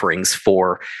offerings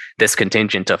for this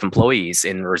contingent of employees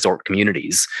in resort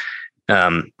communities.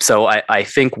 So I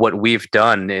think what we've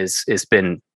done is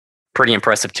been pretty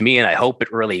impressive to me, and I hope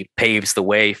it really paves the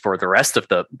way for the rest of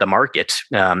the market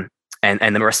and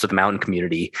the rest of the mountain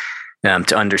community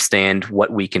to understand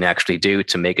what we can actually do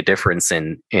to make a difference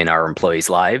in our employees'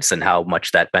 lives and how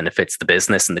much that benefits the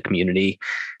business and the community,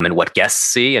 and what guests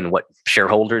see and what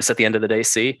shareholders at the end of the day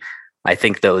see. I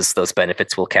think those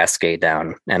benefits will cascade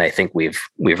down, and I think we've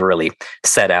really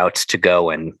set out to go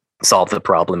and solve the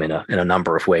problem in a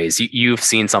number of ways. You've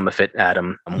seen some of it,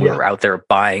 Adam. We're out there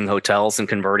buying hotels and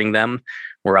converting them.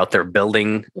 We're out there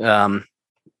building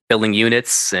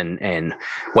units, and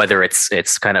whether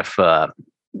it's kind of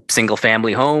single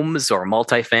family homes or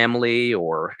multifamily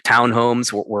or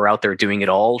townhomes, we're out there doing it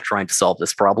all, trying to solve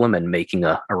this problem and making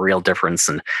a real difference.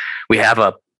 And we have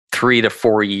a 3 to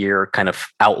 4 year kind of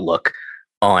outlook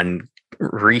on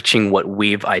reaching what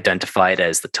we've identified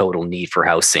as the total need for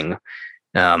housing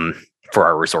for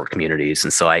our resort communities.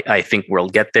 And so I think we'll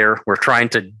get there. We're trying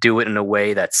to do it in a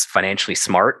way that's financially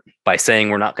smart. By saying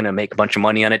we're not going to make a bunch of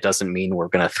money on it doesn't mean we're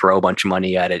going to throw a bunch of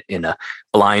money at it in a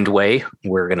blind way.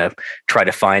 We're going to try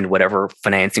to find whatever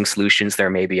financing solutions there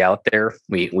may be out there.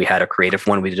 We had a creative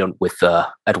one we did with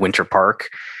at Winter Park,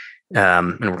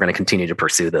 and we're going to continue to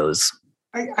pursue those.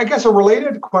 I guess a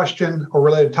related question or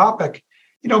related topic,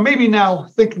 maybe now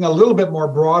thinking a little bit more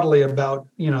broadly about,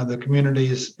 the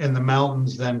communities in the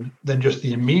mountains than just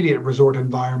the immediate resort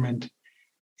environment,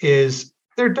 is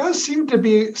there does seem to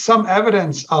be some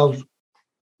evidence of,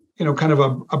 kind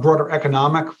of a broader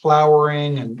economic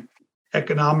flowering and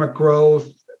economic growth,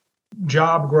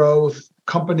 job growth,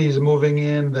 companies moving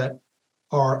in that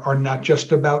are not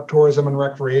just about tourism and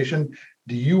recreation.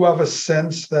 Do you have a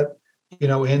sense that,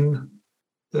 in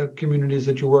the communities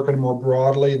that you work in more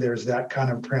broadly, there's that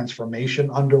kind of transformation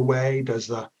underway? Does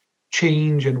the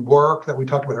change in work that we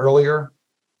talked about earlier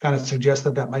kind of suggest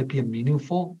that might be a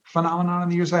meaningful phenomenon in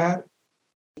the years ahead?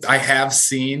 I have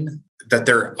seen that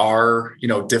there are,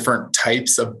 different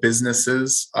types of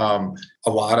businesses, a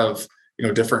lot of,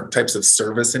 different types of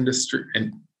service industry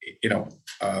and,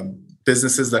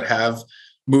 businesses that have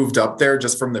moved up there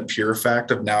just from the pure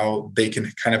fact of now they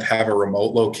can kind of have a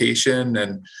remote location,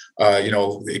 and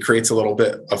it creates a little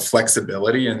bit of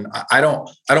flexibility. And I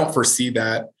don't foresee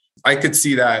that. I could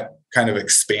see that kind of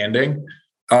expanding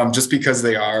just because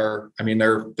they're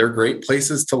great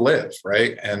places to live,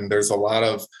 right? And there's a lot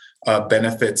of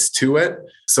benefits to it.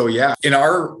 So yeah, in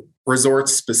our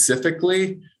resorts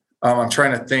specifically, I'm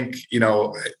trying to think,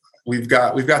 we've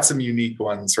got some unique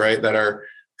ones, right, that are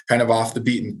kind of off the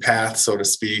beaten path, so to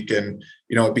speak. And,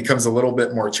 it becomes a little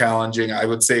bit more challenging. I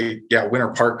would say, yeah, Winter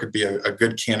Park could be a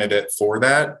good candidate for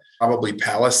that. Probably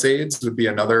Palisades would be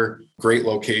another great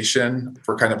location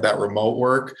for kind of that remote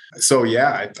work. So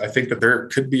yeah, I think that there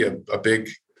could be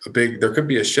there could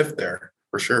be a shift there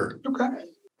for sure. Okay.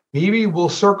 Maybe we'll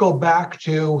circle back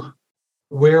to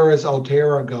where is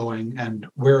Alterra going and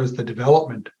where is the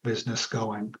development business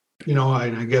going?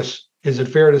 I guess, is it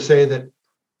fair to say that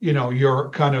you're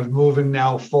kind of moving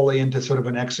now fully into sort of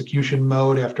an execution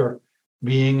mode after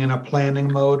being in a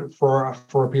planning mode for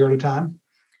a period of time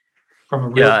from a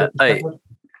real estate perspective?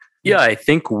 I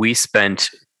think we spent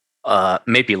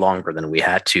maybe longer than we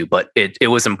had to, but it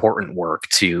was important work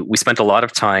we spent a lot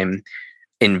of time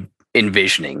in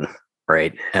envisioning,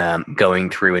 right?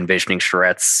 Going through envisioning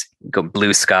charrettes,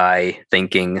 blue sky,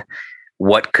 thinking,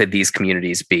 what could these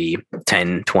communities be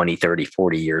 10, 20, 30,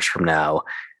 40 years from now?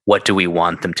 What do we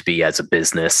want them to be as a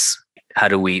business? How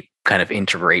do we kind of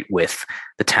integrate with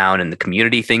the town and the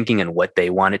community thinking and what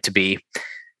they want it to be,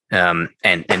 and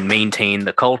maintain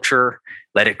the culture,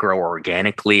 let it grow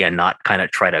organically and not kind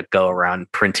of try to go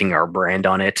around printing our brand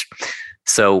on it.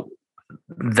 So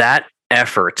that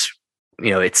effort,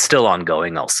 it's still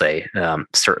ongoing, I'll say.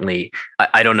 Certainly,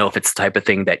 I don't know if it's the type of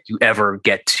thing that you ever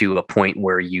get to a point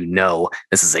where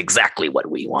this is exactly what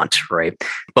we want, right?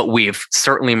 But we've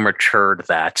certainly matured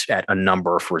that at a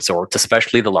number of resorts,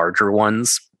 especially the larger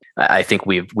ones. I think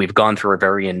we've gone through a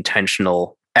very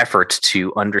intentional effort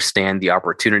to understand the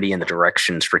opportunity and the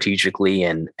direction strategically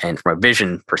and from a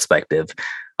vision perspective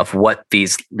of what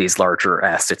these larger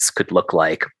assets could look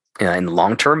like in the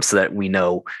long term, so that we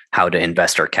know how to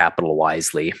invest our capital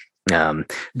wisely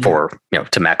for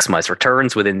to maximize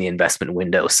returns within the investment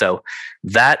window. So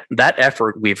that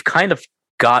effort we've kind of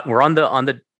we're on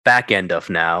the back end of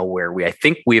now, where I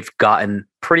think we've gotten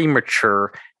pretty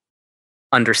mature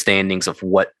understandings of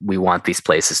what we want these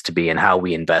places to be and how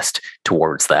we invest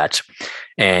towards that.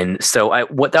 And so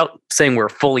without saying we're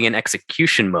fully in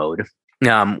execution mode,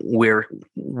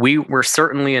 we're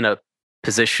certainly in a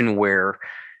position where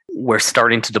we're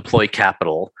starting to deploy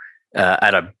capital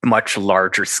at a much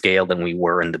larger scale than we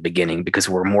were in the beginning, because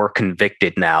we're more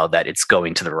convicted now that it's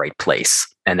going to the right place,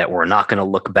 and that we're not going to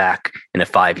look back in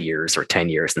 5 years or 10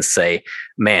 years and say,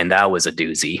 man, that was a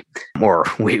doozy, or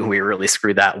we really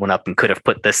screwed that one up and could have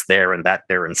put this there and that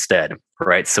there instead,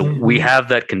 right? So we have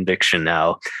that conviction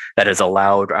now that has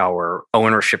allowed our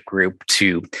ownership group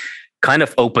to kind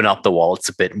of open up the wallets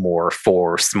a bit more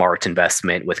for smart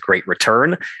investment with great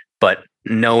return, but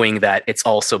knowing that it's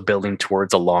also building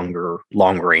towards a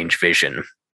long range vision.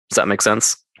 Does that make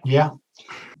sense? Yeah.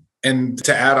 And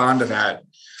to add on to that,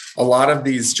 a lot of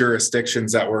these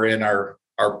jurisdictions that we're in are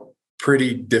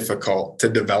pretty difficult to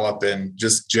develop in,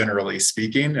 just generally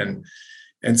speaking.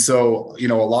 And so, a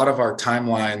lot of our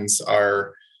timelines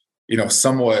are,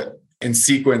 somewhat in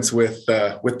sequence with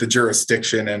the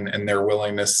jurisdiction and their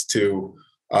willingness to,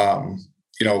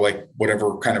 like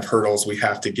whatever kind of hurdles we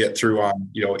have to get through on,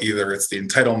 either it's the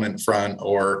entitlement front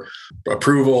or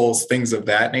approvals, things of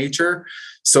that nature.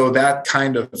 So that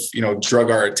kind of,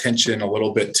 drug our attention a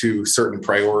little bit to certain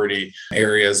priority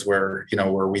areas where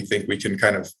we think we can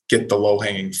kind of get the low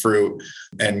hanging fruit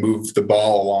and move the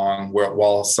ball along,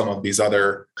 while some of these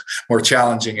other more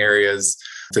challenging areas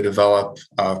to develop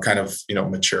kind of,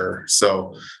 mature.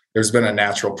 So there's been a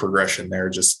natural progression there,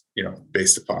 just,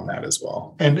 based upon that as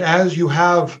well. And as you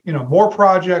have, more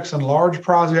projects and large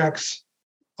projects,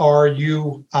 are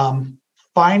you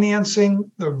financing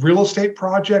the real estate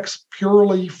projects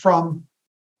purely from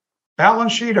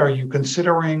balance sheet? Are you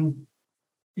considering,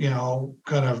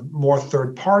 kind of more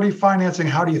third-party financing?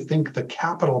 How do you think the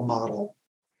capital model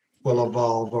will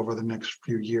evolve over the next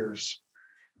few years?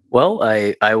 Well,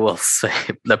 I will say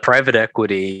the private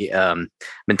equity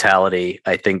mentality,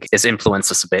 I think, has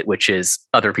influenced us a bit, which is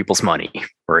other people's money,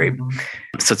 right?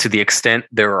 Mm-hmm. So to the extent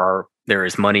there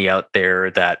is money out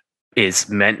there that is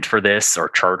meant for this or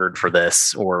chartered for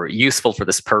this or useful for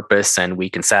this purpose, and we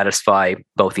can satisfy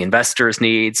both the investors'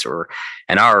 needs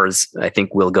and ours, I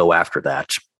think we'll go after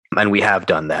that. And we have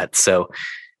done that. So,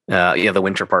 the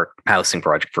Winter Park housing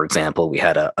project, for example, we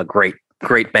had a great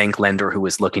bank lender who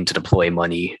was looking to deploy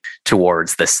money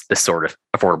towards this sort of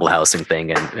affordable housing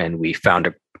thing. And we found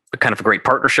a kind of a great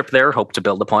partnership there, hope to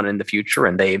build upon it in the future.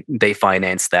 And they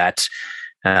financed that.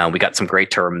 We got some great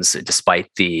terms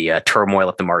despite the turmoil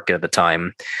of the market at the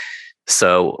time.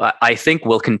 So I think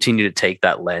we'll continue to take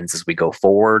that lens as we go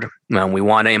forward. We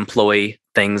want to employ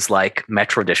things like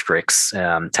metro districts,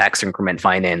 tax increment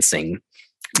financing,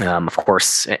 of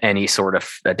course, any sort of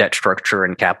debt structure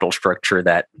and capital structure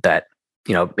that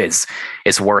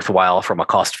is worthwhile from a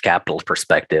cost of capital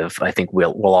perspective. I think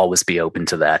we'll always be open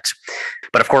to that.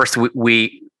 But of course,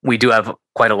 we do have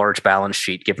quite a large balance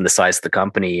sheet given the size of the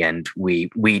company, and we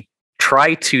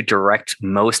try to direct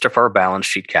most of our balance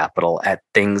sheet capital at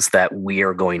things that we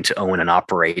are going to own and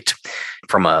operate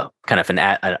from a kind of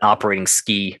an operating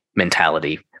ski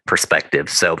mentality perspective.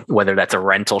 So whether that's a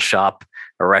rental shop,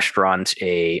 a restaurant,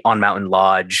 a on-mountain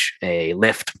lodge, a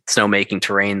lift, snowmaking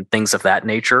terrain, things of that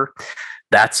nature,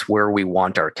 that's where we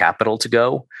want our capital to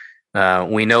go.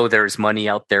 We know there's money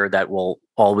out there that will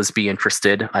always be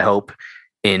interested, I hope,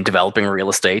 in developing real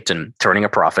estate and turning a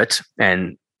profit.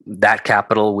 And that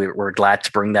capital, we're glad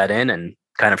to bring that in and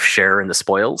kind of share in the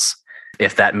spoils,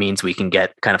 if that means we can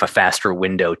get kind of a faster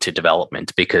window to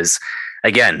development. Because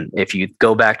again, if you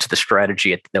go back to the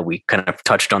strategy that we kind of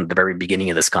touched on at the very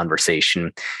beginning of this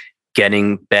conversation,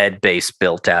 getting bed base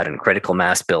built out and critical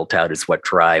mass built out is what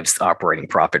drives operating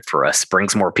profit for us. It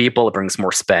brings more people, it brings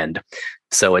more spend.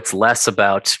 So it's less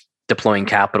about deploying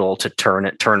capital to turn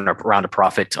around a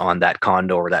profit on that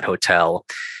condo or that hotel,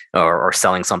 or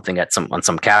selling something on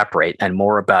some cap rate, and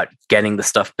more about getting the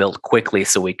stuff built quickly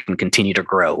so we can continue to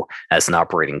grow as an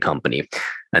operating company.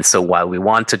 And so while we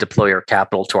want to deploy our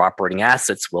capital to operating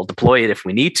assets, we'll deploy it if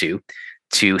we need to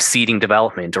to seeding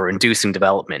development or inducing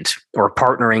development or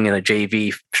partnering in a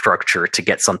JV structure to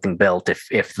get something built if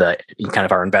the kind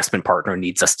of our investment partner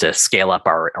needs us to scale up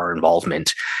our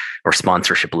involvement or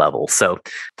sponsorship level. So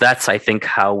that's, I think,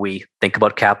 how we think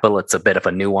about capital. It's a bit of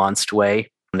a nuanced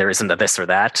way. There isn't a this or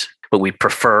that, but we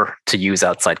prefer to use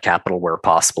outside capital where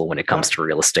possible when it comes to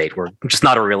real estate. We're just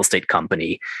not a real estate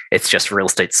company. It's just real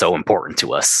estate so important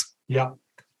to us. Yeah.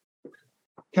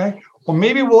 Okay. Well,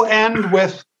 maybe we'll end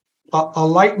with a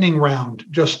lightning round.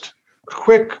 Just a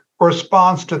quick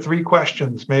response to 3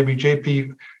 questions. Maybe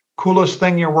JP, coolest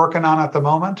thing you're working on at the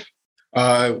moment?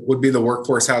 Would be the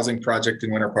workforce housing project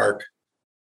in Winter Park.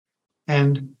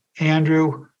 And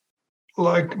Andrew,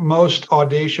 like most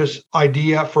audacious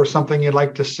idea for something you'd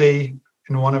like to see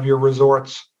in one of your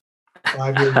resorts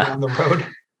 5 years down the road?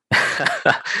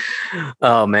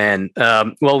 Oh, man.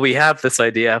 Well, we have this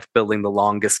idea of building the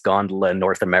longest gondola in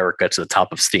North America to the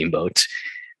top of Steamboat.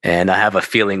 And I have a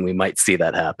feeling we might see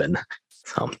that happen.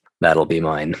 So that'll be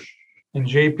mine. And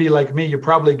JP, like me, you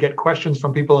probably get questions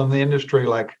from people in the industry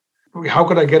like, how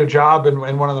could I get a job in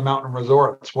one of the mountain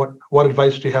resorts? What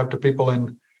advice do you have to people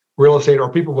in real estate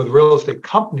or people with real estate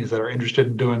companies that are interested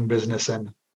in doing business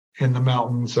in the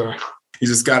mountains? Or you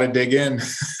just got to dig in.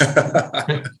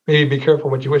 Maybe be careful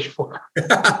what you wish for.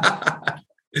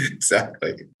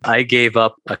 Exactly. I gave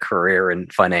up a career in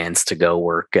finance to go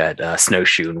work at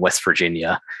Snowshoe in West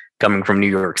Virginia, coming from New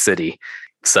York City.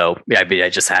 So yeah, I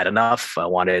just had enough. I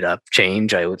wanted a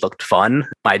change. It looked fun.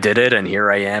 I did it, and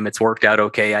here I am. It's worked out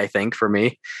okay, I think, for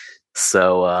me.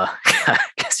 So I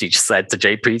guess you just said, to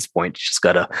JP's point,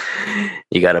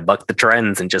 you gotta buck the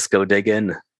trends and just go dig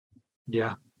in.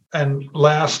 Yeah. And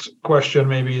last question,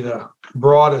 maybe the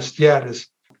broadest yet, is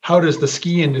how does the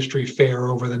ski industry fare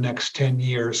over the next 10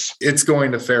 years? It's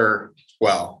going to fare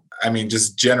well. I mean,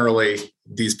 just generally,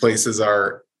 these places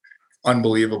are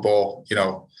unbelievable,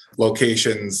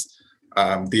 locations,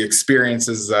 the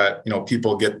experiences that,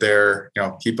 people get there,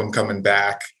 keep them coming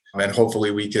back. And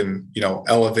hopefully we can,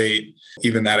 elevate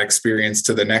even that experience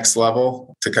to the next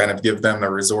level to kind of give them a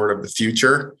resort of the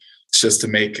future. It's just to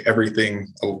make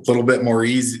everything a little bit more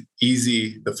easy,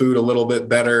 the food a little bit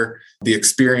better, the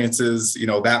experiences,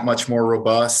 that much more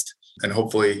robust. And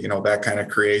hopefully, that kind of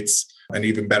creates an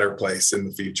even better place in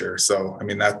the future. So, I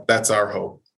mean, that's our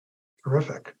hope.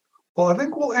 Terrific. Well, I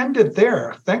think we'll end it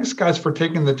there. Thanks, guys, for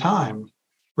taking the time.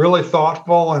 Really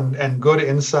thoughtful and good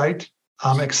insight.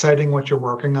 Exciting what you're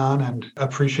working on, and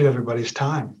appreciate everybody's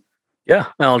time. Yeah,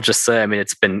 I'll just say,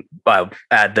 I'll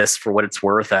add this for what it's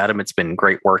worth, Adam. It's been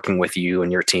great working with you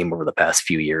and your team over the past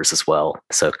few years as well.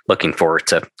 So looking forward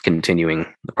to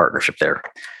continuing the partnership there.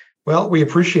 Well, we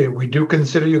appreciate it. We do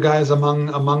consider you guys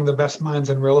among the best minds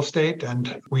in real estate,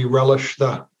 and we relish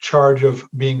the charge of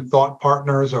being thought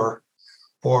partners or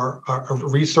a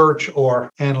research or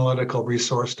analytical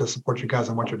resource to support you guys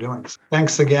on what you're doing.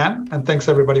 Thanks again, and thanks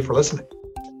everybody for listening.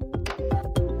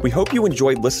 We hope you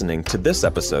enjoyed listening to this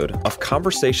episode of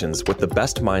Conversations with the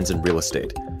Best Minds in Real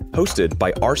Estate, hosted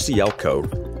by RCL Co.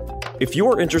 If you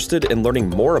are interested in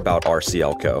learning more about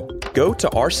RCL Co., go to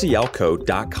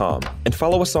rclco.com and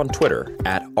follow us on Twitter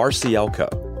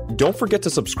 @RCLCo. Don't forget to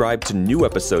subscribe to new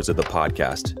episodes of the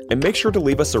podcast and make sure to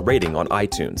leave us a rating on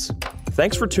iTunes.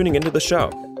 Thanks for tuning into the show.